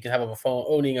owning that you can have on a phone,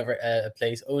 owning a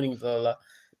place, owning blah, blah, blah.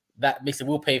 That basically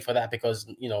will pay for that because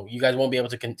you guys won't be able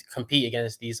to compete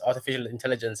against these artificial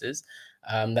intelligences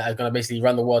that are going to basically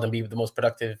run the world and be the most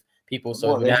productive people.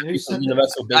 So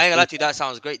universal. I ain't gonna lie to you, that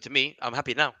sounds great to me. I'm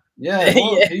happy now. Yeah,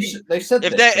 they said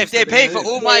if they pay for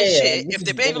all my shit, if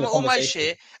they pay for all my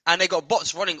shit and they got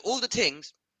bots running all the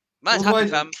things, man's happy,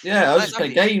 fam. Yeah, I was just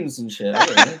playing games and shit. I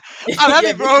don't know. I'm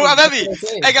happy, bro. I'm happy.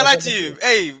 I ain't gonna lie to you.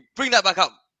 Hey, bring that back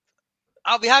up.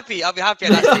 I'll be happy. At that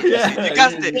stage. You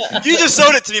gassed it. You just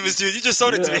sold it to me, Masood. You just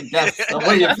sold it to me. I'm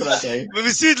waiting for that day.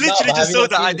 Masood literally just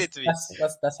sold that idea to me.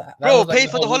 Bro, pay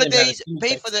for the holidays.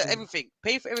 Pay for the everything.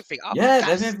 Pay for everything. Yeah,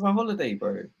 they're paying for my holiday,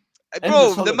 bro.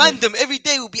 Bro, the Mandem every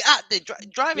day will be out there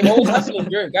driving. What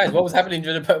was happening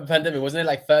during the pandemic? Wasn't it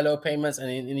like furlough payments?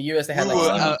 And in the US, they had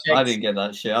like I didn't get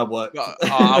that shit. I worked.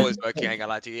 I was working. I ain't gonna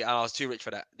lie to you. I was too rich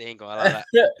for that. They ain't gonna allow that.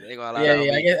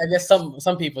 I guess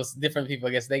some people, different people,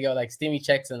 I guess they got like stimmy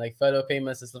checks and like furlough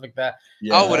payments and stuff like that.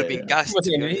 Yeah, I would have been gassed. This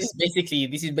is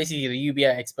basically the UBI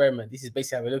experiment. This is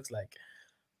basically how it looks like.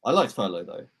 I liked furlough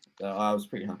though. I was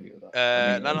pretty happy with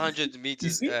that. 900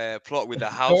 meters plot with a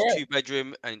house,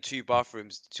 2-bedroom and 2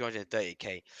 bathrooms,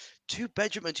 230k.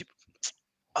 2-bedroom and 2.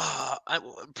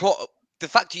 Plot the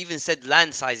fact you even said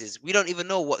land sizes, we don't even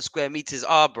know what square meters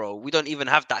are, bro. We don't even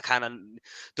have that kind of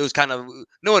those kind of.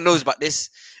 No one knows about this.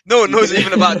 No one knows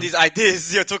even about these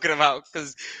ideas you're talking about,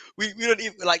 because we don't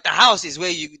even like the house is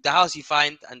where the house you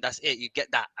find and that's it. You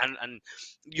get that, and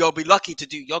you'll be lucky to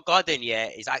do your garden. Yeah,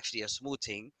 is actually a small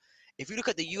thing. If you look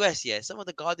at the US, yeah, some of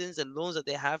the gardens and lawns that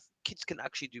they have, kids can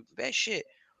actually do bare shit,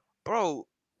 bro.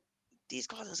 These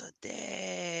gardens are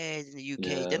dead in the UK.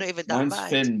 Yeah. They're not even that Mine's mad.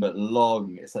 thin but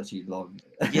long. It's actually long.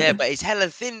 Yeah, but it's hella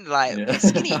thin, like Yeah.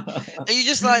 skinny, and you're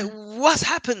just like, what's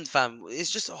happened, fam? It's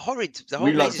just horrid. The whole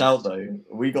We place lucked is. out though.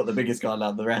 We got the biggest garden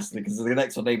out of the rest because the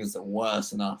next door neighbours are worse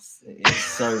than us. It's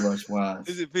so much worse.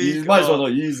 Is it You big? might as well Oh.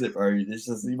 not use it, bro. It's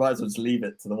just you might as well just leave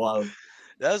it to the wild.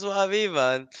 That's what I mean,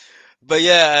 man. But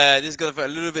yeah, this is gonna be a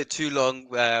little bit too long.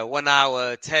 1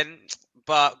 hour 10,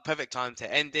 but perfect time to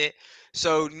end it.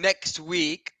 So next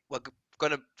week we're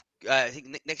gonna. I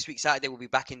think next week Saturday we'll be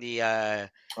back in the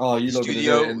Oh, you're not gonna do it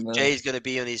studio. in the. Jay's gonna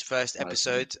be on his first I see.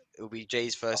 episode. It'll be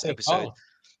Jay's first Okay, episode. cool.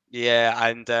 Yeah,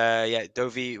 and yeah,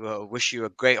 Dovi, well, wish you a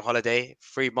great holiday.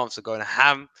 3 months are going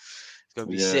ham. It's gonna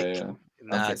be sick. Yeah.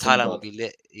 Nah, I'll take some Thailand will blood. be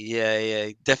lit. Yeah,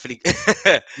 definitely.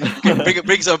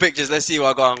 bring some pictures. Let's see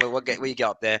what I got on. What you get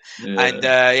up there. Yeah. And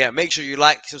yeah, make sure you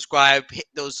like, subscribe, hit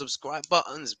those subscribe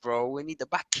buttons, bro. We need the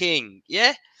backing.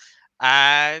 Yeah.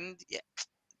 And yeah,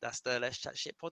 that's the Let's Chat Shit podcast.